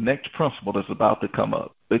this next principle that's about to come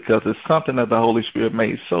up, because it's something that the Holy Spirit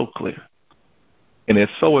made so clear, and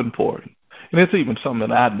it's so important, and it's even something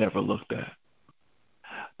that I'd never looked at.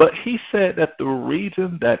 But he said that the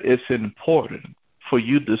reason that it's important for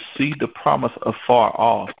you to see the promise afar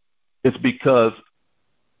off is because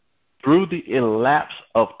through the elapse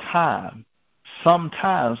of time,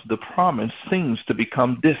 sometimes the promise seems to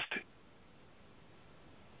become distant.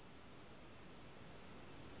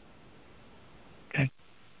 Okay?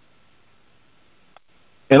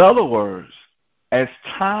 In other words, as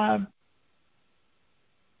time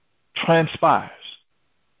transpires,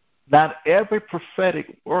 not every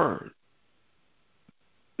prophetic word,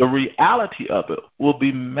 the reality of it, will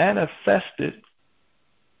be manifested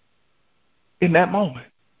in that moment.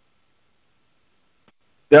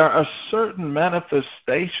 There are certain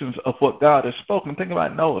manifestations of what God has spoken. Think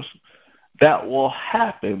about Noah. That will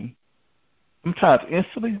happen sometimes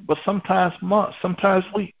instantly, but sometimes months, sometimes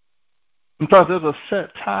weeks. Sometimes there's a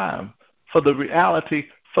set time for the reality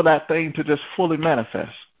for that thing to just fully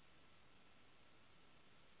manifest.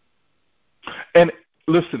 And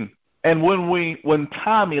listen, and when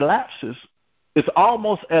time elapses, it's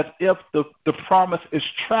almost as if the promise is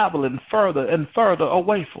traveling further and further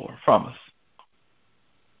away from us.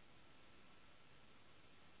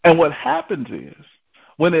 And what happens is,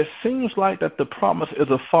 when it seems like that the promise is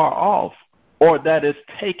afar off, or that it's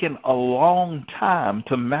taken a long time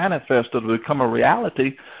to manifest or to become a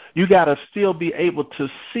reality, you got to still be able to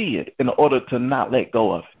see it in order to not let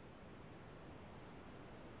go of it.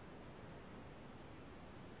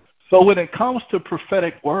 So when it comes to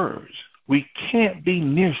prophetic words, we can't be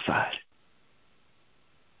nearsighted.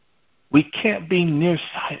 We can't be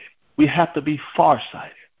nearsighted. We have to be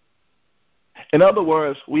farsighted. In other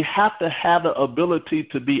words, we have to have the ability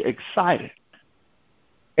to be excited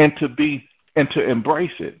and to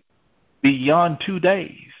embrace it beyond 2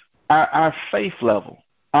 days. Our faith level,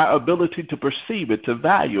 our ability to perceive it, to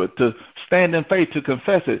value it, to stand in faith, to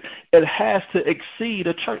confess it, it has to exceed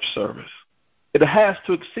a church service. It has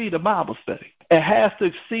to exceed a Bible study. It has to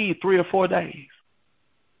exceed 3 or 4 days.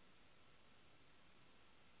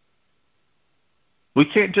 We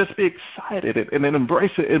can't just be excited and then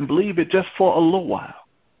embrace it and believe it just for a little while.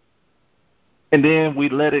 And then we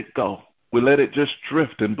let it go. We let it just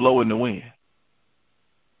drift and blow in the wind.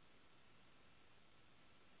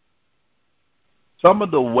 Some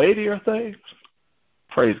of the weightier things,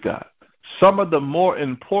 praise God, some of the more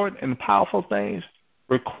important and powerful things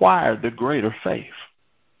require the greater faith,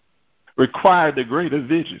 require the greater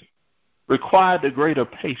vision, require the greater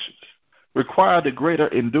patience, require the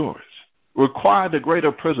greater endurance, require the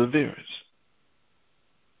greater perseverance.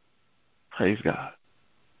 Praise God.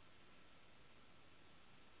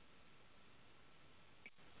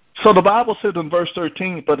 So the Bible says in verse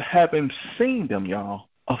 13, but having seen them, y'all,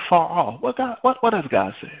 afar off. What has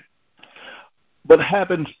God said? But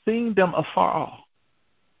having seen them afar off,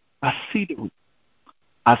 I see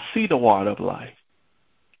the water of life.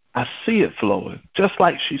 I see it flowing, just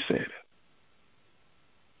like she said it.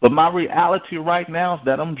 But my reality right now is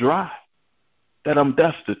that I'm dry, that I'm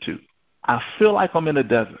destitute. I feel like I'm in a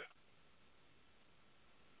desert.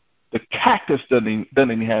 The cactus doesn't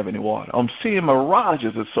even have any water. I'm seeing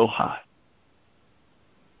mirages. It's so hot.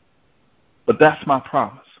 But that's my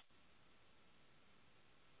promise.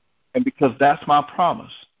 And because that's my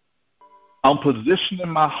promise, I'm positioning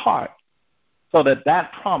my heart so that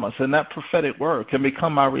that promise and that prophetic word can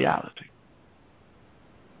become my reality.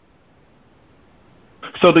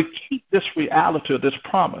 So to keep this reality or this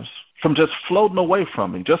promise from just floating away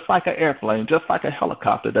from me, just like an airplane, just like a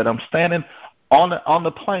helicopter that I'm standing on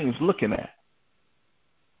the planes looking at,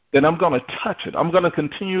 then I'm going to touch it. I'm going to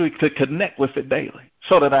continue to connect with it daily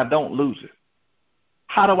so that I don't lose it.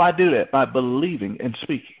 How do I do that? By believing and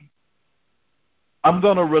speaking. I'm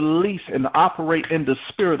going to release and operate in the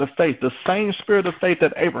spirit of faith, the same spirit of faith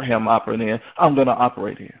that Abraham operated in, I'm going to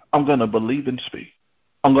operate in. I'm going to believe and speak.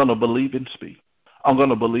 I'm going to believe and speak. I'm going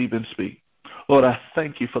to believe and speak. Lord, I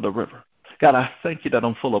thank you for the river. God, I thank you that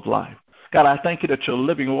I'm full of life. God, I thank you that your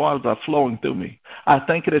living waters are flowing through me. I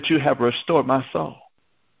thank you that you have restored my soul.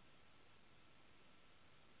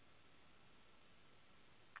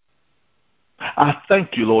 I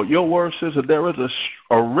thank you, Lord. Your word says that there is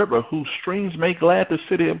a river whose streams make glad the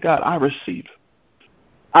city of God. I receive it.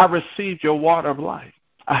 I receive your water of life.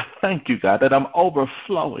 I thank you, God, that I'm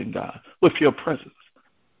overflowing, God, with your presence.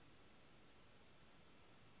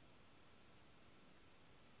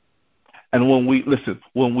 And when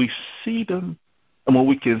we see them and when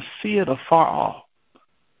we can see it afar off,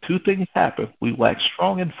 two things happen. We wax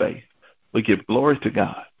strong in faith. We give glory to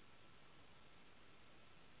God.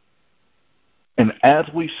 And as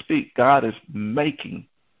we speak, God is making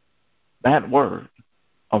that word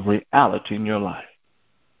a reality in your life.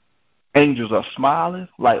 Angels are smiling,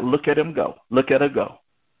 like, look at him go. Look at her go.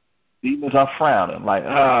 Demons are frowning, like,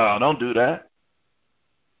 oh, don't do that.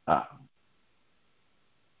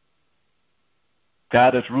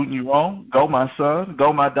 God is rooting you wrong. Go, my son.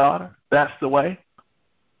 Go, my daughter. That's the way.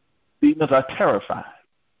 Demons are terrified,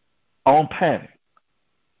 on panic,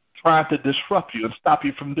 trying to disrupt you and stop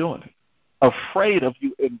you from doing it, afraid of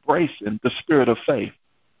you embracing the spirit of faith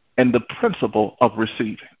and the principle of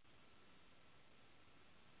receiving.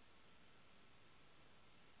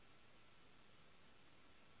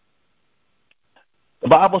 The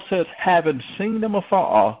Bible says, having seen them afar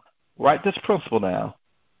off, write this principle down,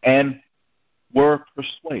 and were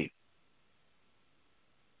persuaded.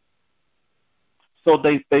 So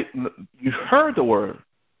you heard the word,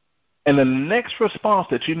 and the next response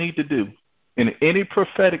that you need to do in any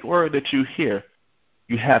prophetic word that you hear,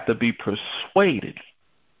 you have to be persuaded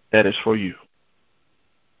that it's for you.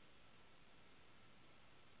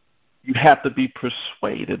 You have to be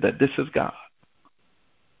persuaded that this is God.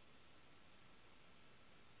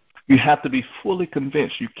 You have to be fully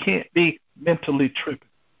convinced. You can't be mentally tripping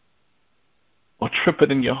or tripping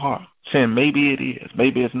in your heart, saying maybe it is,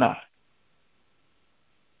 maybe it's not.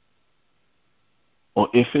 Or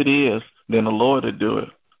if it is, then the Lord will do it.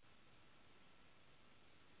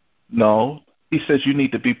 No, he says you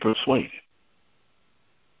need to be persuaded.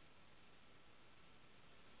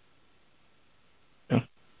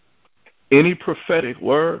 Any prophetic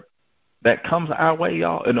word that comes our way,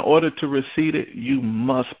 y'all, in order to receive it, you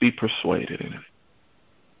must be persuaded in it.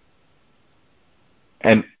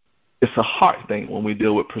 And it's a heart thing when we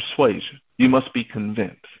deal with persuasion. You must be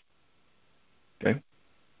convinced. Okay?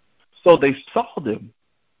 So they saw them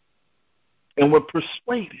and were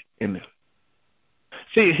persuaded in them.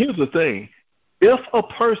 See, here's the thing. If a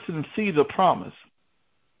person sees a promise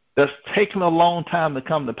that's taken a long time to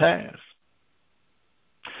come to pass,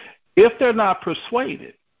 if they're not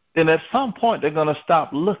persuaded, then at some point they're going to stop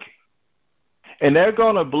looking. And they're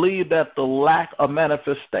going to believe that the lack of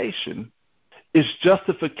manifestation is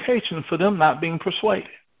justification for them not being persuaded.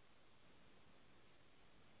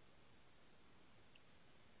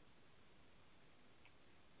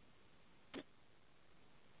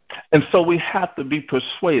 And so we have to be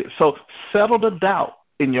persuaded. So settle the doubt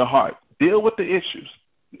in your heart. Deal with the issues.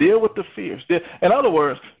 Deal with the fears. In other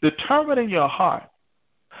words, determine in your heart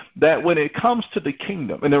that when it comes to the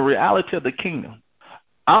kingdom and the reality of the kingdom,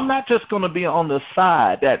 I'm not just going to be on the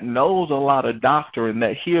side that knows a lot of doctrine,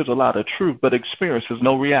 that hears a lot of truth, but experiences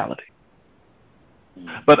no reality.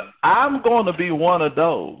 But I'm going to be one of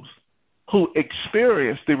those who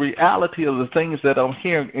experience the reality of the things that I'm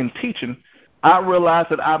hearing and teaching. I realize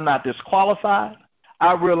that I'm not disqualified.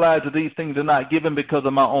 I realize that these things are not given because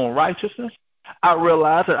of my own righteousness. I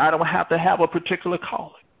realize that I don't have to have a particular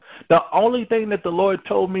calling. The only thing that the Lord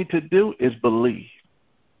told me to do is believe.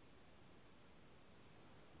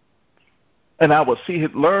 And I will see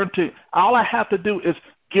it, all I have to do is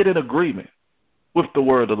get in agreement with the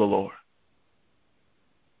word of the Lord.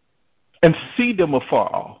 And see them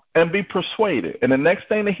afar off and be persuaded. And the next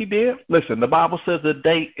thing that he did, listen, the Bible says that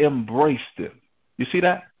they embraced him. You see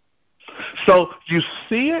that? So you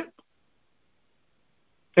see it.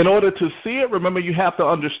 In order to see it, remember you have to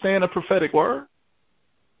understand a prophetic word.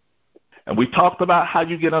 And we talked about how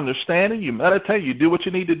you get understanding. You meditate. You do what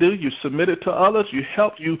you need to do. You submit it to others. You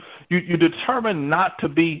help. You determine not to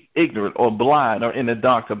be ignorant or blind or in the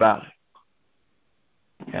dark about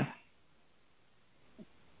it. Okay?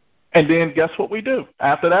 And then guess what we do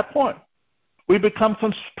after that point? We become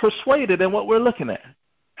persuaded in what we're looking at.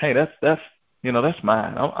 Hey, that's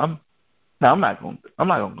mine. I'm not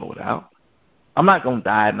gonna go without. I'm not gonna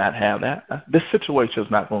die and not have that. This situation is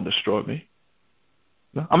not gonna destroy me.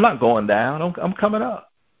 No, I'm not going down. I'm coming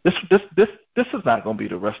up. This is not gonna be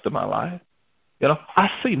the rest of my life. I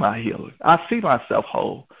see my healing. I see myself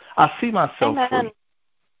whole. I see myself free.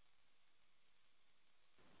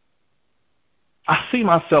 I see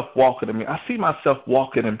myself walking in me. I see myself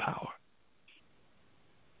walking in power.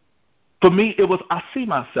 For me, it was I see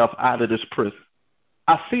myself out of this prison.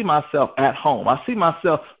 I see myself at home. I see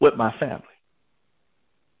myself with my family.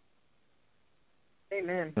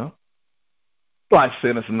 Amen. Life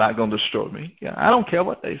sentence is not going to destroy me. I don't care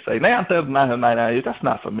what they say. 9,999 years, that's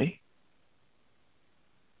not for me.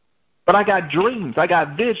 But I got dreams. I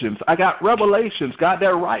got visions. I got revelations. God,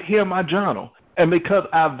 they're right here in my journal. And because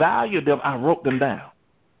I valued them, I wrote them down.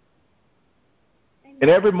 And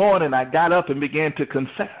every morning I got up and began to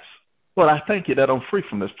confess. Lord, I thank you that I'm free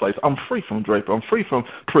from this place. I'm free from Draper. I'm free from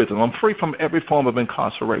prison. I'm free from every form of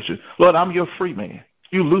incarceration. Lord, I'm your free man.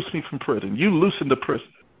 You loosed me from prison. You loosened the prison.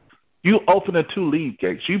 You opened the 2 lead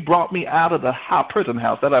gates. You brought me out of the prison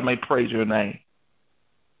house that I may praise your name.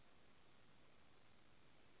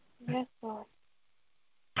 Yes, Lord.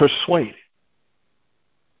 Persuaded.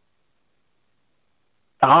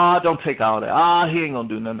 Don't take all that. He ain't going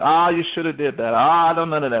to do nothing. You should have did that. I don't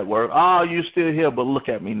none of that work. You still here, but look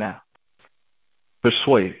at me now.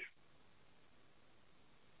 Persuaded.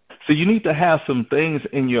 So you need to have some things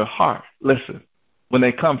in your heart. Listen, when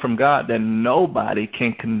they come from God, that nobody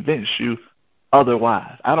can convince you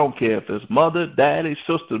otherwise. I don't care if it's mother, daddy,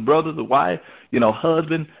 sister, brother, the wife,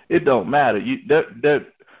 husband. It don't matter.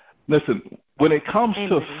 Listen, when it comes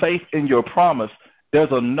to faith in your promise,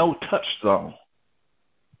 there's a no-touch zone.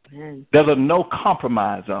 There's a no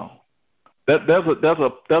compromise zone. There's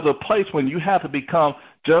a place when you have to become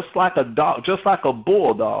just like a dog, just like a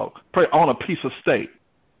bulldog, on a piece of steak.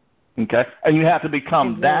 Okay? And you have to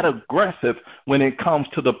become that aggressive when it comes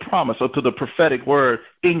to the promise or to the prophetic word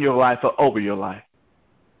in your life or over your life.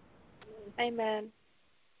 Amen.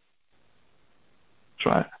 That's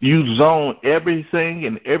right. You zone everything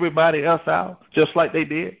and everybody else out just like they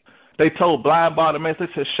did. They told blind Bartimaeus, they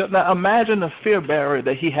said, shut. Now imagine the fear barrier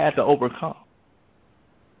that he had to overcome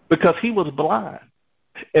because he was blind.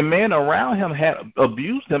 And men around him had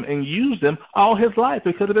abused him and used him all his life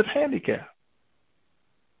because of his handicap.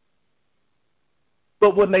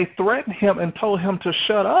 But when they threatened him and told him to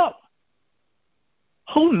shut up,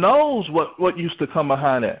 who knows what used to come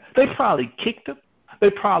behind that? They probably kicked him. They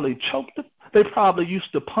probably choked him. They probably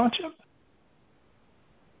used to punch him.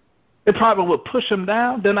 They probably would push him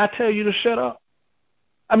down. Then I tell you to shut up.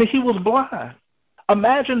 I mean, he was blind.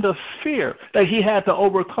 Imagine the fear that he had to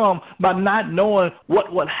overcome by not knowing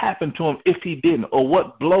what would happen to him if he didn't, or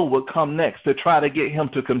what blow would come next to try to get him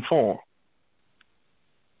to conform.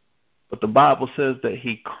 But the Bible says that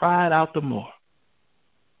he cried out the more,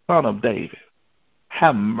 Son of David,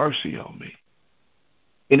 have mercy on me.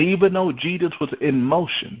 And even though Jesus was in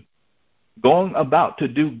motion, going about to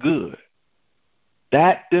do good,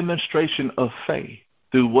 that demonstration of faith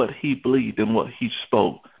through what he believed and what he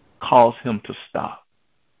spoke caused him to stop.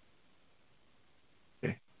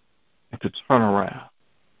 Okay? And to turn around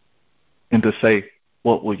and to say,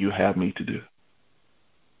 what will you have me to do?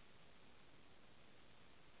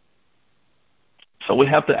 So we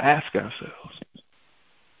have to ask ourselves,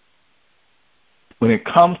 when it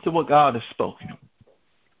comes to what God has spoken,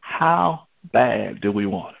 how bad do we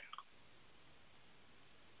want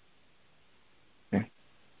it? Okay?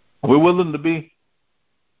 Are we willing to be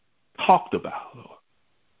talked about,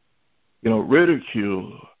 or,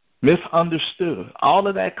 ridiculed, misunderstood? All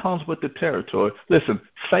of that comes with the territory. Listen,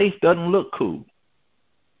 faith doesn't look cool.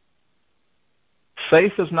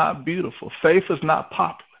 Faith is not beautiful. Faith is not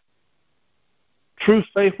popular. True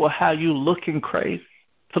faith will have you looking crazy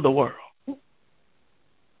to the world.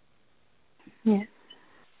 Yeah.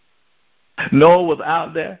 Noah was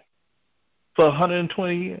out there for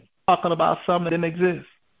 120 years talking about something that didn't exist.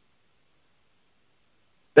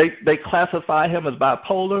 They classify him as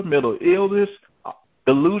bipolar, mental illness,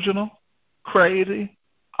 delusional, crazy,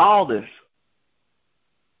 all this.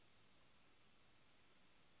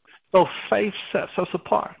 So faith sets us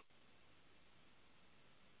apart.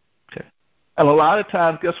 Okay. And a lot of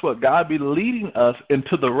times, guess what? God be leading us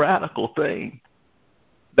into the radical thing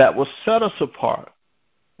that will set us apart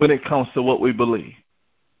when it comes to what we believe.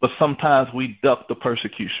 But sometimes we duck the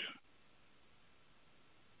persecution.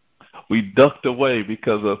 We ducked away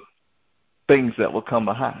because of things that will come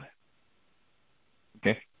behind it.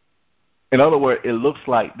 Okay? In other words, it looks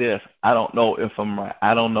like this. I don't know if I'm right.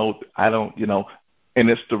 I don't know. And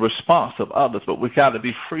it's the response of others. But we got to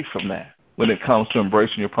be free from that when it comes to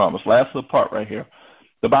embracing your promise. Last little part right here.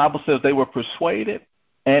 The Bible says they were persuaded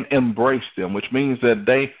and embraced them, which means that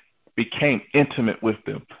they became intimate with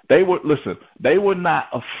them. They were not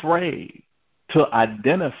afraid to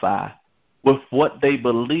identify with what they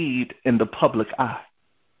believed in the public eye.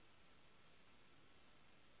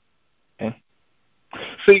 Okay?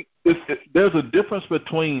 See, there's a difference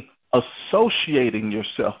between associating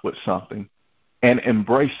yourself with something and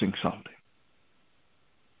embracing something.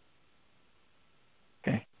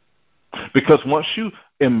 Okay? Because once you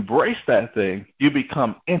embrace that thing, you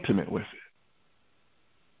become intimate with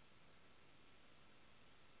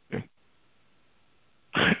it. Okay?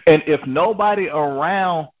 And if nobody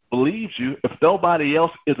around believes you, if nobody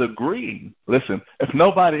else is agreeing, if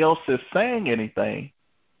nobody else is saying anything,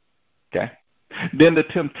 okay, then the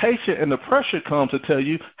temptation and the pressure comes to tell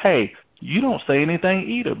you, hey, you don't say anything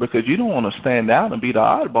either because you don't want to stand out and be the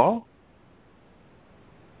oddball.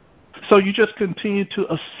 So you just continue to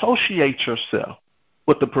associate yourself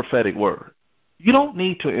with the prophetic word. You don't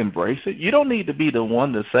need to embrace it. You don't need to be the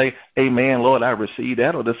one to say, amen, Lord, I receive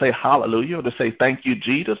that, or to say hallelujah, or to say thank you,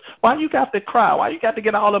 Jesus. Why you got to cry? Why you got to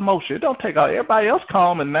get all emotional? It don't take all everybody else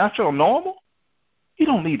calm and natural and normal. You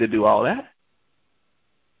don't need to do all that.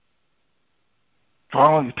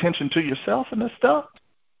 Drawing attention to yourself and this stuff,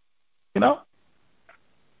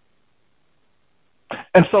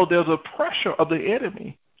 And so there's a pressure of the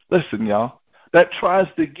enemy, listen, y'all, that tries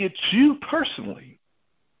to get you personally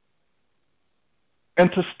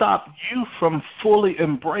and to stop you from fully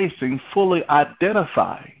embracing, fully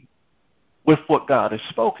identifying with what God has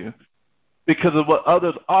spoken because of what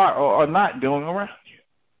others are or are not doing around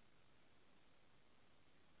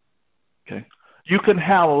you. Okay? You can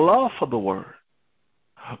have love for the word,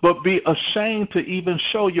 but be ashamed to even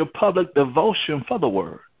show your public devotion for the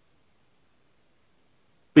word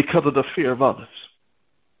because of the fear of others.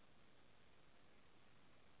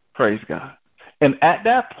 Praise God. And at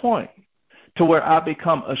that point, to where I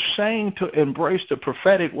become ashamed to embrace the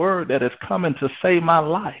prophetic word that is coming to save my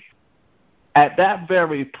life, at that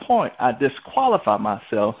very point, I disqualify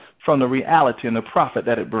myself from the reality and the profit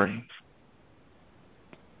that it brings.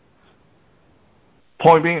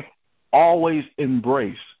 Point being, always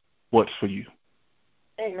embrace what's for you.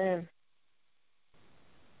 Amen.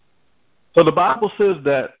 So the Bible says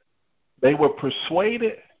that they were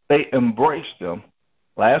persuaded, they embraced them.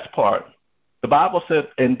 Last part. The Bible says,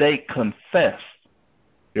 and they confessed.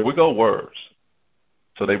 Here we go, words.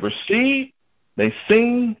 So they received, they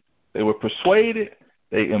seen, they were persuaded,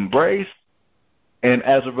 they embraced, and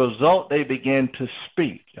as a result, they began to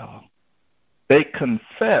speak, y'all. They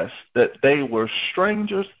confessed that they were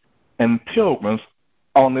strangers and pilgrims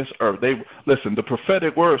on this earth. The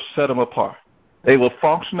prophetic words set them apart. They were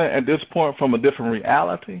functioning at this point from a different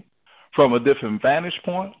reality, from a different vantage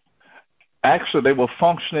point. Actually, they were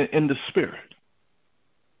functioning in the spirit.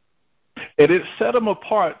 And it set them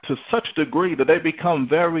apart to such a degree that they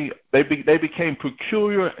became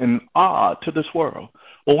peculiar and odd to this world.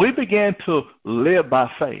 When we began to live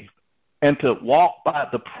by faith and to walk by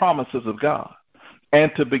the promises of God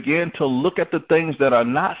and to begin to look at the things that are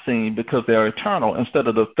not seen because they're eternal instead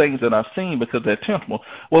of the things that are seen because they're temporal,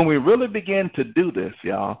 when we really begin to do this,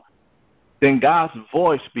 y'all, then God's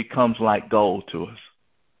voice becomes like gold to us.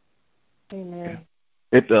 Amen.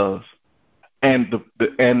 It does. And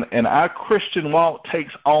and our Christian walk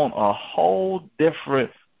takes on a whole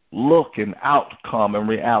different look and outcome and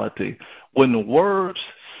reality when the words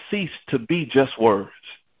cease to be just words.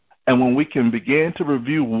 And when we can begin to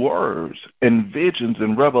review words and visions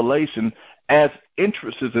and revelation as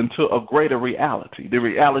entrances into a greater reality, the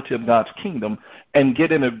reality of God's kingdom, and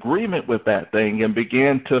get in agreement with that thing and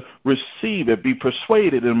begin to receive it, be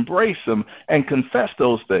persuaded, embrace them, and confess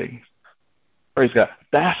those things. Praise God.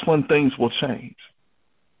 That's when things will change.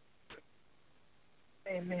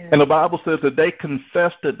 Amen. And the Bible says that they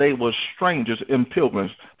confessed that they were strangers and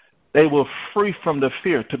pilgrims. They were free from the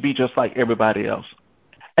fear to be just like everybody else.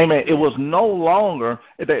 Amen. It was no longer,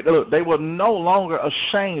 they were no longer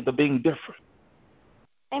ashamed of being different.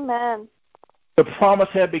 Amen. The promise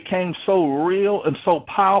had become so real and so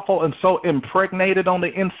powerful and so impregnated on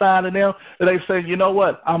the inside of them that they said, you know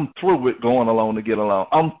what? I'm through with going along to get along.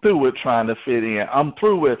 I'm through with trying to fit in. I'm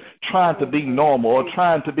through with trying to be normal or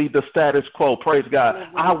trying to be the status quo. Praise God.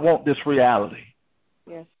 I want this reality.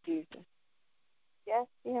 Yes, Jesus. Yes,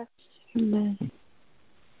 yes. Amen.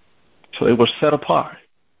 So they were set apart.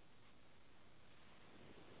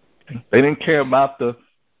 They didn't care about the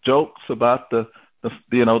jokes, about the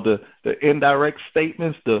indirect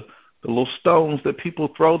statements, the The little stones that people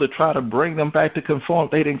throw to try to bring them back to conform,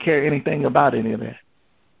 they didn't care anything about any of that.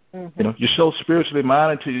 Mm-hmm. You're so spiritually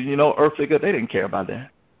minded to, earthly good, they didn't care about that.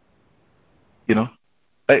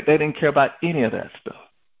 They didn't care about any of that stuff.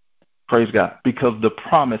 Praise God. Because the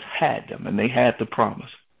promise had them, and they had the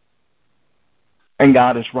promise. And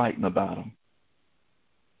God is writing about them.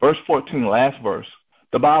 Verse 14, last verse,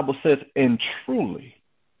 the Bible says, and truly,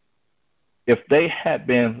 if they had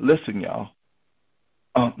been, listen, y'all,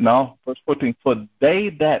 no, verse 14, for they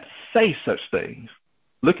that say such things,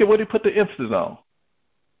 look at what he put the emphasis on.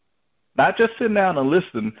 Not just sitting down and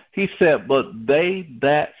listen, he said, but they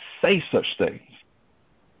that say such things.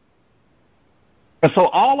 And so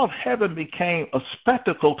all of heaven became a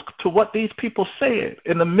spectacle to what these people said.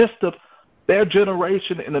 In the midst of their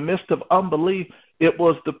generation, in the midst of unbelief, it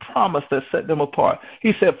was the promise that set them apart.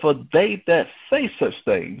 He said, for they that say such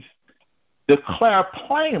things declare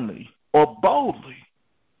plainly or boldly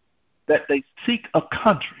that they seek a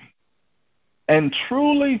country. And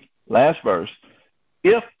truly, last verse,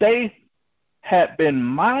 if they had been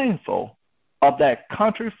mindful of that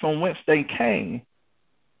country from whence they came,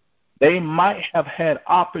 they might have had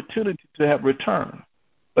opportunity to have returned.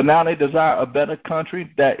 But now they desire a better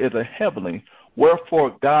country that is a heavenly.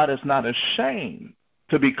 Wherefore God is not ashamed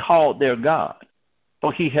to be called their God,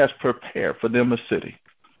 for he has prepared for them a city.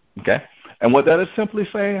 Okay? And what that is simply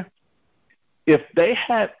saying, if they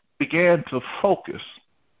had began to focus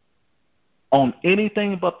on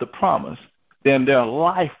anything but the promise, then their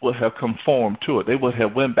life would have conformed to it. They would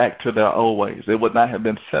have went back to their old ways. They would not have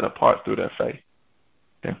been set apart through their faith.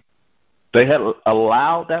 Okay? They had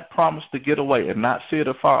allowed that promise to get away and not see it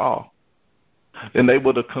afar off. Then they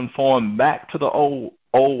would have conformed back to the old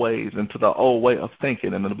ways and to the old way of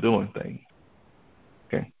thinking and of doing things.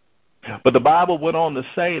 Okay? But the Bible went on to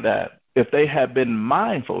say that if they had been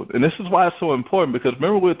mindful, and this is why it's so important, because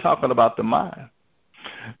remember we were talking about the mind.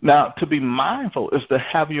 Now, to be mindful is to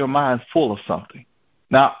have your mind full of something.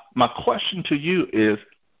 Now, my question to you is,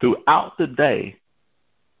 throughout the day,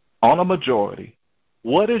 on a majority,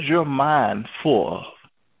 what is your mind full of?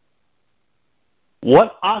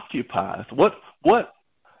 What occupies? What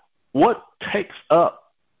takes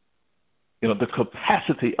up, the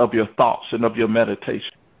capacity of your thoughts and of your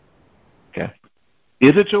meditation? Okay,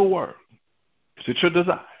 is it your word? Is it your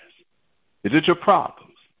desires? Is it your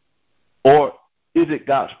problems? Or is it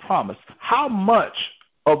God's promise? How much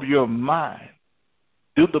of your mind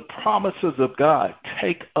do the promises of God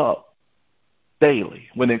take up daily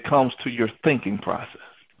when it comes to your thinking process?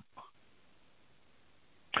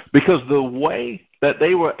 Because the way that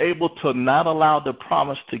they were able to not allow the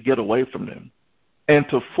promise to get away from them and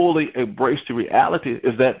to fully embrace the reality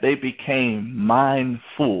is that they became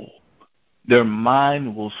mindful. Their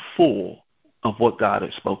mind was full of what God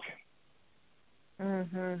had spoken.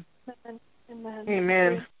 Mm-hmm.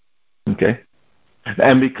 Amen. Okay?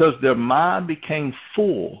 And because their mind became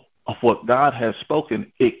full of what God had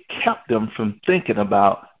spoken, it kept them from thinking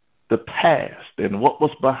about the past and what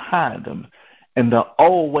was behind them and the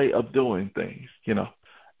old way of doing things,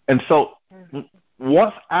 And so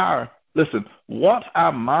once our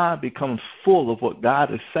mind becomes full of what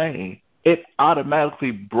God is saying, it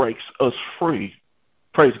automatically breaks us free,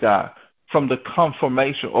 praise God, from the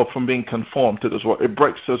conformation or from being conformed to this world. It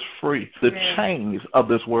breaks us free, the chains of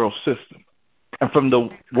this world system. And from the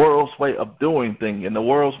world's way of doing things and the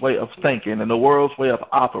world's way of thinking and the world's way of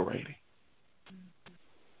operating.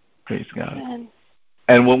 Praise God. Amen.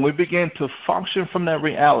 And when we begin to function from that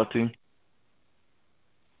reality,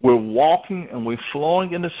 we're walking and we're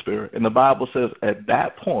flowing in the Spirit. And the Bible says at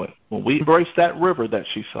that point, when we embrace that river that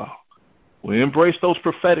she saw, we embrace those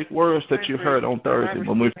prophetic words that you heard on Thursday,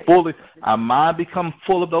 when we our mind becomes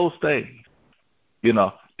full of those things,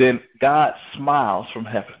 then God smiles from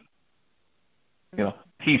heaven.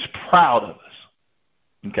 He's proud of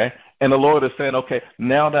us. Okay? And the Lord is saying, okay,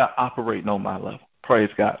 now they're operating on my level. Praise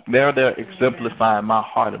God. Now they're exemplifying my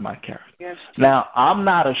heart and my character. Yes. Now, I'm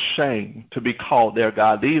not ashamed to be called their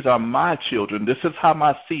God. These are my children. This is how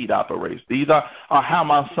my seed operates. These are how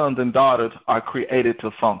my sons and daughters are created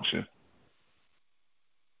to function.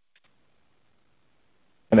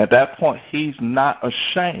 And at that point, he's not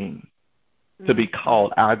ashamed to be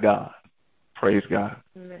called our God. Praise God.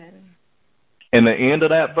 Amen. And the end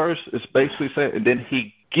of that verse is basically saying, and then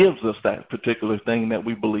he gives us that particular thing that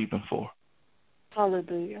we believe in for.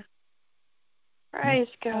 Hallelujah. Praise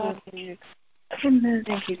God. Amen.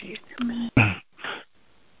 Thank you, Jesus.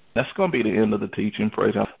 That's going to be the end of the teaching.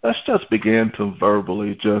 Praise God. Let's just begin to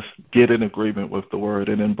verbally just get in agreement with the word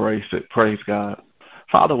and embrace it. Praise God.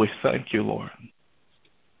 Father, we thank you, Lord.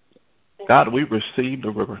 God, we receive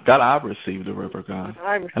the river. God, I receive the river, God.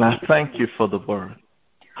 And I thank you for the word.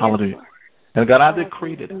 Hallelujah. And God, I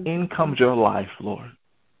decree that in comes your life, Lord.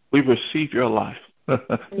 We receive your life.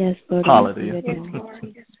 Yes, Lord. Hallelujah.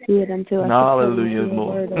 See it unto us. Hallelujah,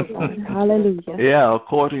 Lord. Hallelujah. Yeah,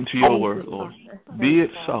 according to your word, Lord. Be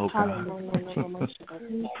it so, God.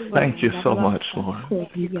 Thank you so much, Lord.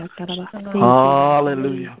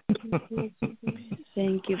 Hallelujah.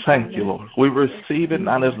 Thank you. Thank you, Lord. We receive it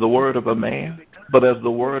not as the word of a man, but as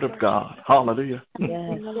the word of God. Hallelujah.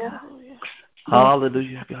 Yes.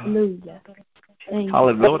 Hallelujah, God. Hallelujah.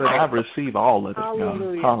 Hallelujah. Lord, and I receive all of it,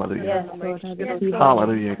 God. Hallelujah. Yes, Lord, I receive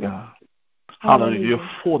Hallelujah, God. Hallelujah. Your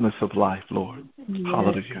fullness of life, Lord.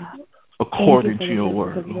 Hallelujah. God. According to your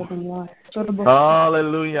word, Lord.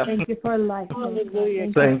 Hallelujah. Thank you for life.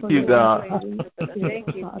 Hallelujah. Thank you, God.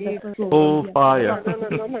 Thank you, Jesus. Oh, fire.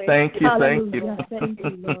 Thank you, thank you. Thank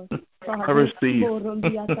you, Lord. I receive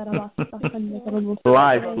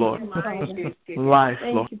life, Lord. Life,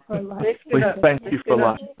 Lord. Thank you for life. We thank you for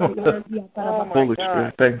life. Holy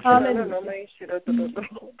Spirit, thank you.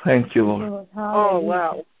 Thank you, Lord. Oh,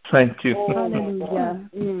 wow. Thank you. Hallelujah.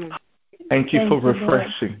 Thank you for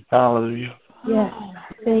refreshing. Hallelujah. Yes.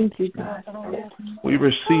 Thank you, God. We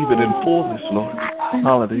receive it in fullness, Lord.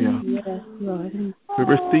 Hallelujah. Yes, Lord. We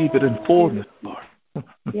receive it in fullness, Lord.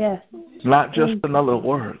 Yes. Not just another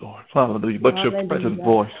word, Lord. Hallelujah. But your present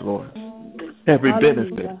voice, Lord. Every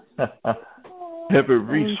benefit. Every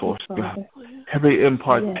resource, God. Every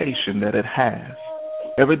impartation that it has.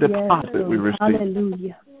 Every deposit we receive.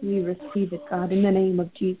 Hallelujah. We receive it, God, in the name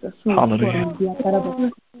of Jesus. Hallelujah.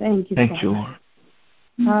 Thank you, Thank you, Lord.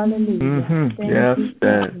 Hallelujah. Yes,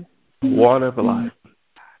 that water of life.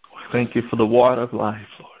 Thank you for the water of life,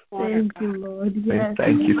 Lord. Thank you, Lord. Yes.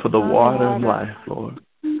 Thank you for the water of life, Lord.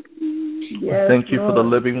 Yes, Thank you Lord. for the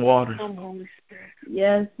living water.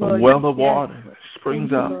 Yes, Lord. The well of water that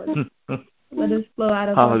springs up. Let us flow out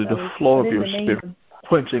of Hallelujah. The flow of your spirit,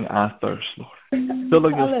 quenching our thirst, Lord.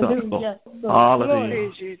 Filling us up, Lord.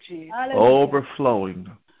 Hallelujah. Overflowing.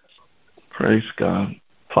 Praise God.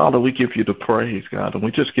 Father, we give you the praise, God, and we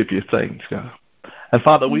just give you thanks, God. And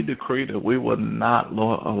Father, we decree that we will not,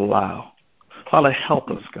 Lord, allow. Father, help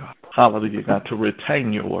us, God. Hallelujah, God, to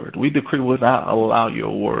retain your word. We decree we will not allow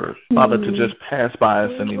your word, Father, to just pass by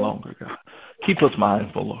us any longer, God. Keep us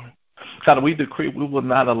mindful, Lord. God, we decree we will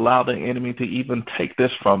not allow the enemy to even take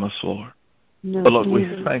this from us, Lord. But, Lord,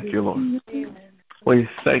 we thank you, Lord. We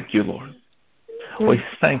thank you, Lord. We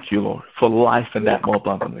thank you, Lord, for life and that more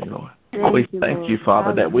abundantly, Lord. We thank you,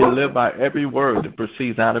 Father, that we live by every word that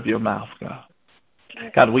proceeds out of your mouth, God.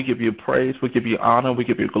 God, we give you praise, we give you honor, we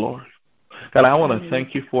give you glory. God, I want to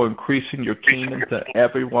thank you for increasing your kingdom to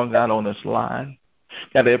everyone, God, on this line.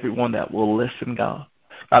 God, everyone that will listen, God.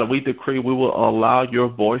 God, we decree we will allow your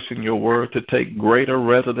voice and your word to take greater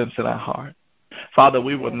residence in our heart. Father,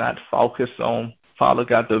 we will not focus on, Father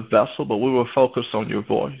God, the vessel, but we will focus on your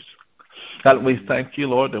voice. God, we thank you,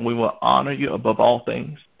 Lord, that we will honor you above all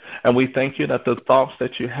things. And we thank you that the thoughts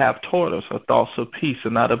that you have toward us are thoughts of peace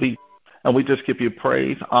and not of evil. And we just give you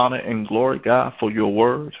praise, honor, and glory, God, for your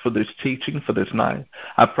words, for this teaching, for this night.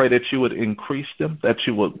 I pray that you would increase them, that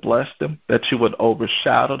you would bless them, that you would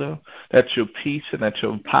overshadow them, that your peace and that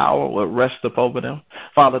your power would rest upon them.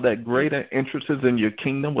 Father, that greater interests in your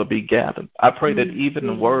kingdom would be gathered. I pray that even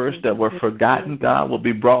the words that were forgotten, God, will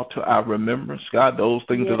be brought to our remembrance, God, those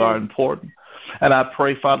things that are important. And I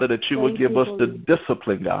pray, Father, that you would give us the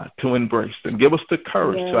discipline, God, to embrace them. Give us the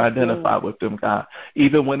courage to identify with them, God,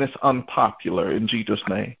 even when it's unpopular, in Jesus'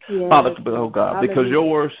 name. Father, oh God, because your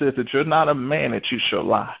word says that you're not a man that you should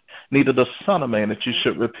lie, neither the son of man that you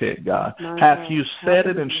should repent, God. Have you said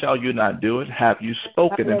it, and shall you not do it? Have you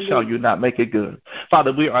spoken, and shall you not make it good?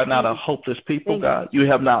 Father, we are not a hopeless people, God. You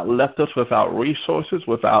have not left us without resources,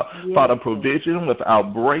 without, Father, provision,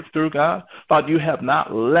 without breakthrough, God. Father, you have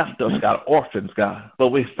not left us, God, orphans, God. But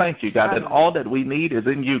we thank you, God, that all that we need is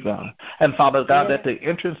in you, God. And Father, God, that the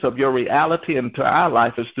entrance of your reality into our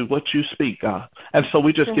life is through what you speak, God. And so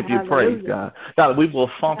we just give you praise, God. God, we will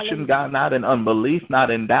function, God, not in unbelief, not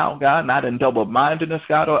in doubt, God, not in double-mindedness,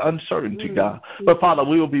 God, or uncertainty, God. But, Father,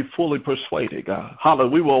 we will be fully persuaded, God.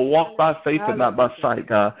 Hallelujah. We will walk by faith and not by sight,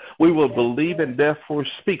 God. We will believe and therefore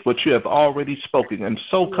speak what you have already spoken, and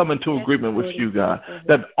so come into agreement with you, God,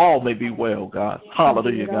 that all may be well, God.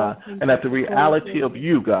 Hallelujah, God. And that the reality of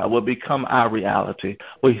you, God, will become our reality.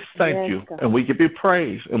 We thank you, and we give you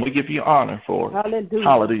praise, and we give you honor for it.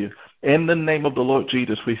 Hallelujah. In the name of the Lord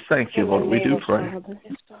Jesus, we thank you, Lord. We do pray.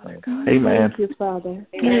 Amen. Thank you, Father.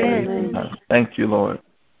 Amen. Thank you, Lord.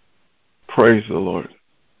 Praise the Lord.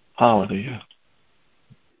 Hallelujah.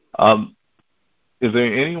 is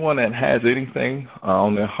there anyone that has anything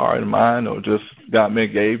on their heart and mind, or just God may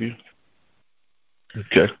gave you?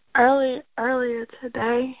 Okay. Earlier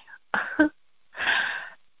today,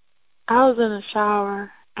 I was in the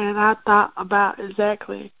shower and I thought about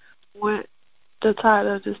exactly what the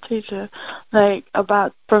title of this teacher, like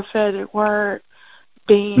about prophetic word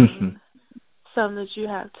being something that you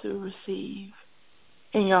have to receive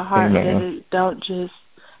in your heart. Amen. That it don't just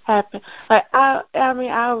happen. Like I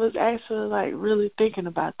was actually like really thinking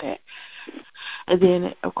about that. And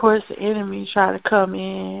then of course the enemy try to come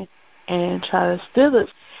in and try to steal it.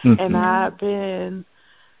 And I've been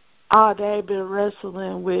all day been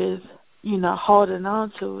wrestling with, holding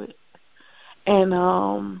on to it.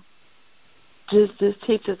 And just this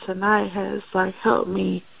teacher tonight has like helped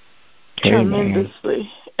me tremendously.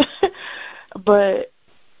 But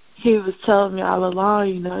he was telling me all along,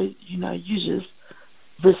 you just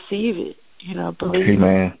receive it,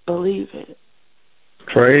 believe it.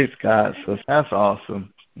 Praise God. So that's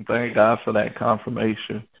awesome. Thank God for that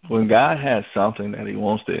confirmation. When God has something that he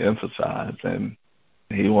wants to emphasize, and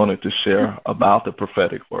he wanted to share about the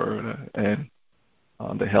prophetic word and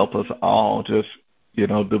to help us all just,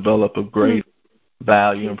 develop a great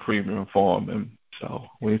value and premium for him. And so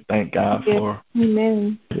we thank God for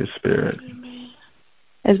his spirit.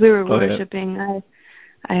 As we were worshiping,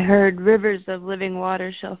 I heard rivers of living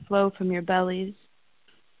water shall flow from your bellies.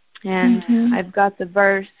 And I've got the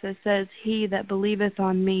verse that says, he that believeth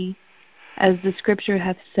on me, as the scripture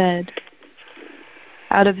hath said,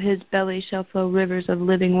 out of his belly shall flow rivers of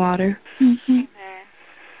living water.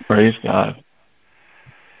 Praise God.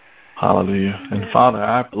 Hallelujah. And Father,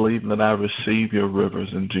 I believe that I receive your rivers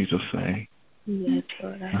in Jesus' name. Yes,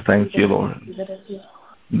 Lord. I thank you, Lord.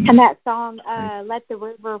 And that song, Let the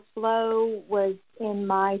River Flow, was in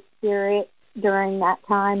my spirit during that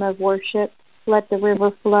time of worship. Let the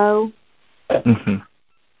river flow. You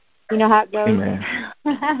know how it goes? Amen.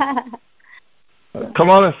 Come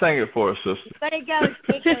on and sing it for us, sister. But it goes,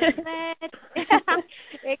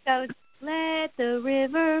 let the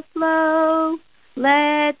river flow,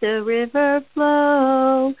 let the river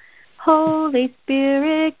flow. Holy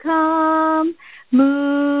Spirit, come,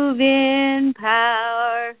 move in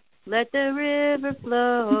power. Let the river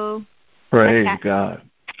flow. Praise God.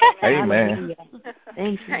 Amen.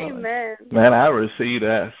 Thank you, Lord. Amen. Man, I receive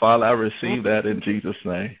that. Father, I receive that in Jesus'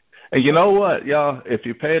 name. And you know what, y'all? If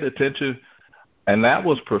you paid attention, and that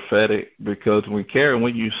was prophetic, because when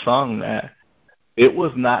you sung that, it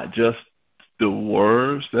was not just the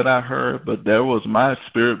words that I heard, but there was my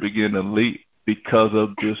spirit begin to leap because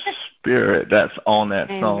of the spirit that's on that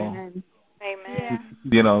song. Amen.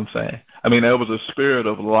 You know what I'm saying? I mean, there was a spirit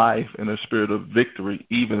of life and a spirit of victory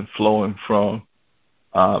even flowing from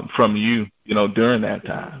you, during that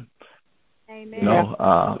time. Amen.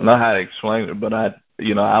 Not how to explain it, but I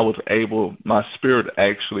was able, my spirit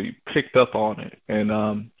actually picked up on it. And,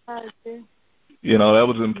 that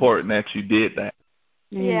was important that you did that.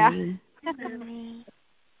 Yeah.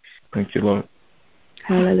 Thank you, Lord.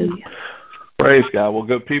 Hallelujah. Praise God. Well,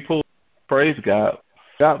 good people, praise God.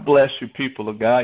 God bless you, people of God.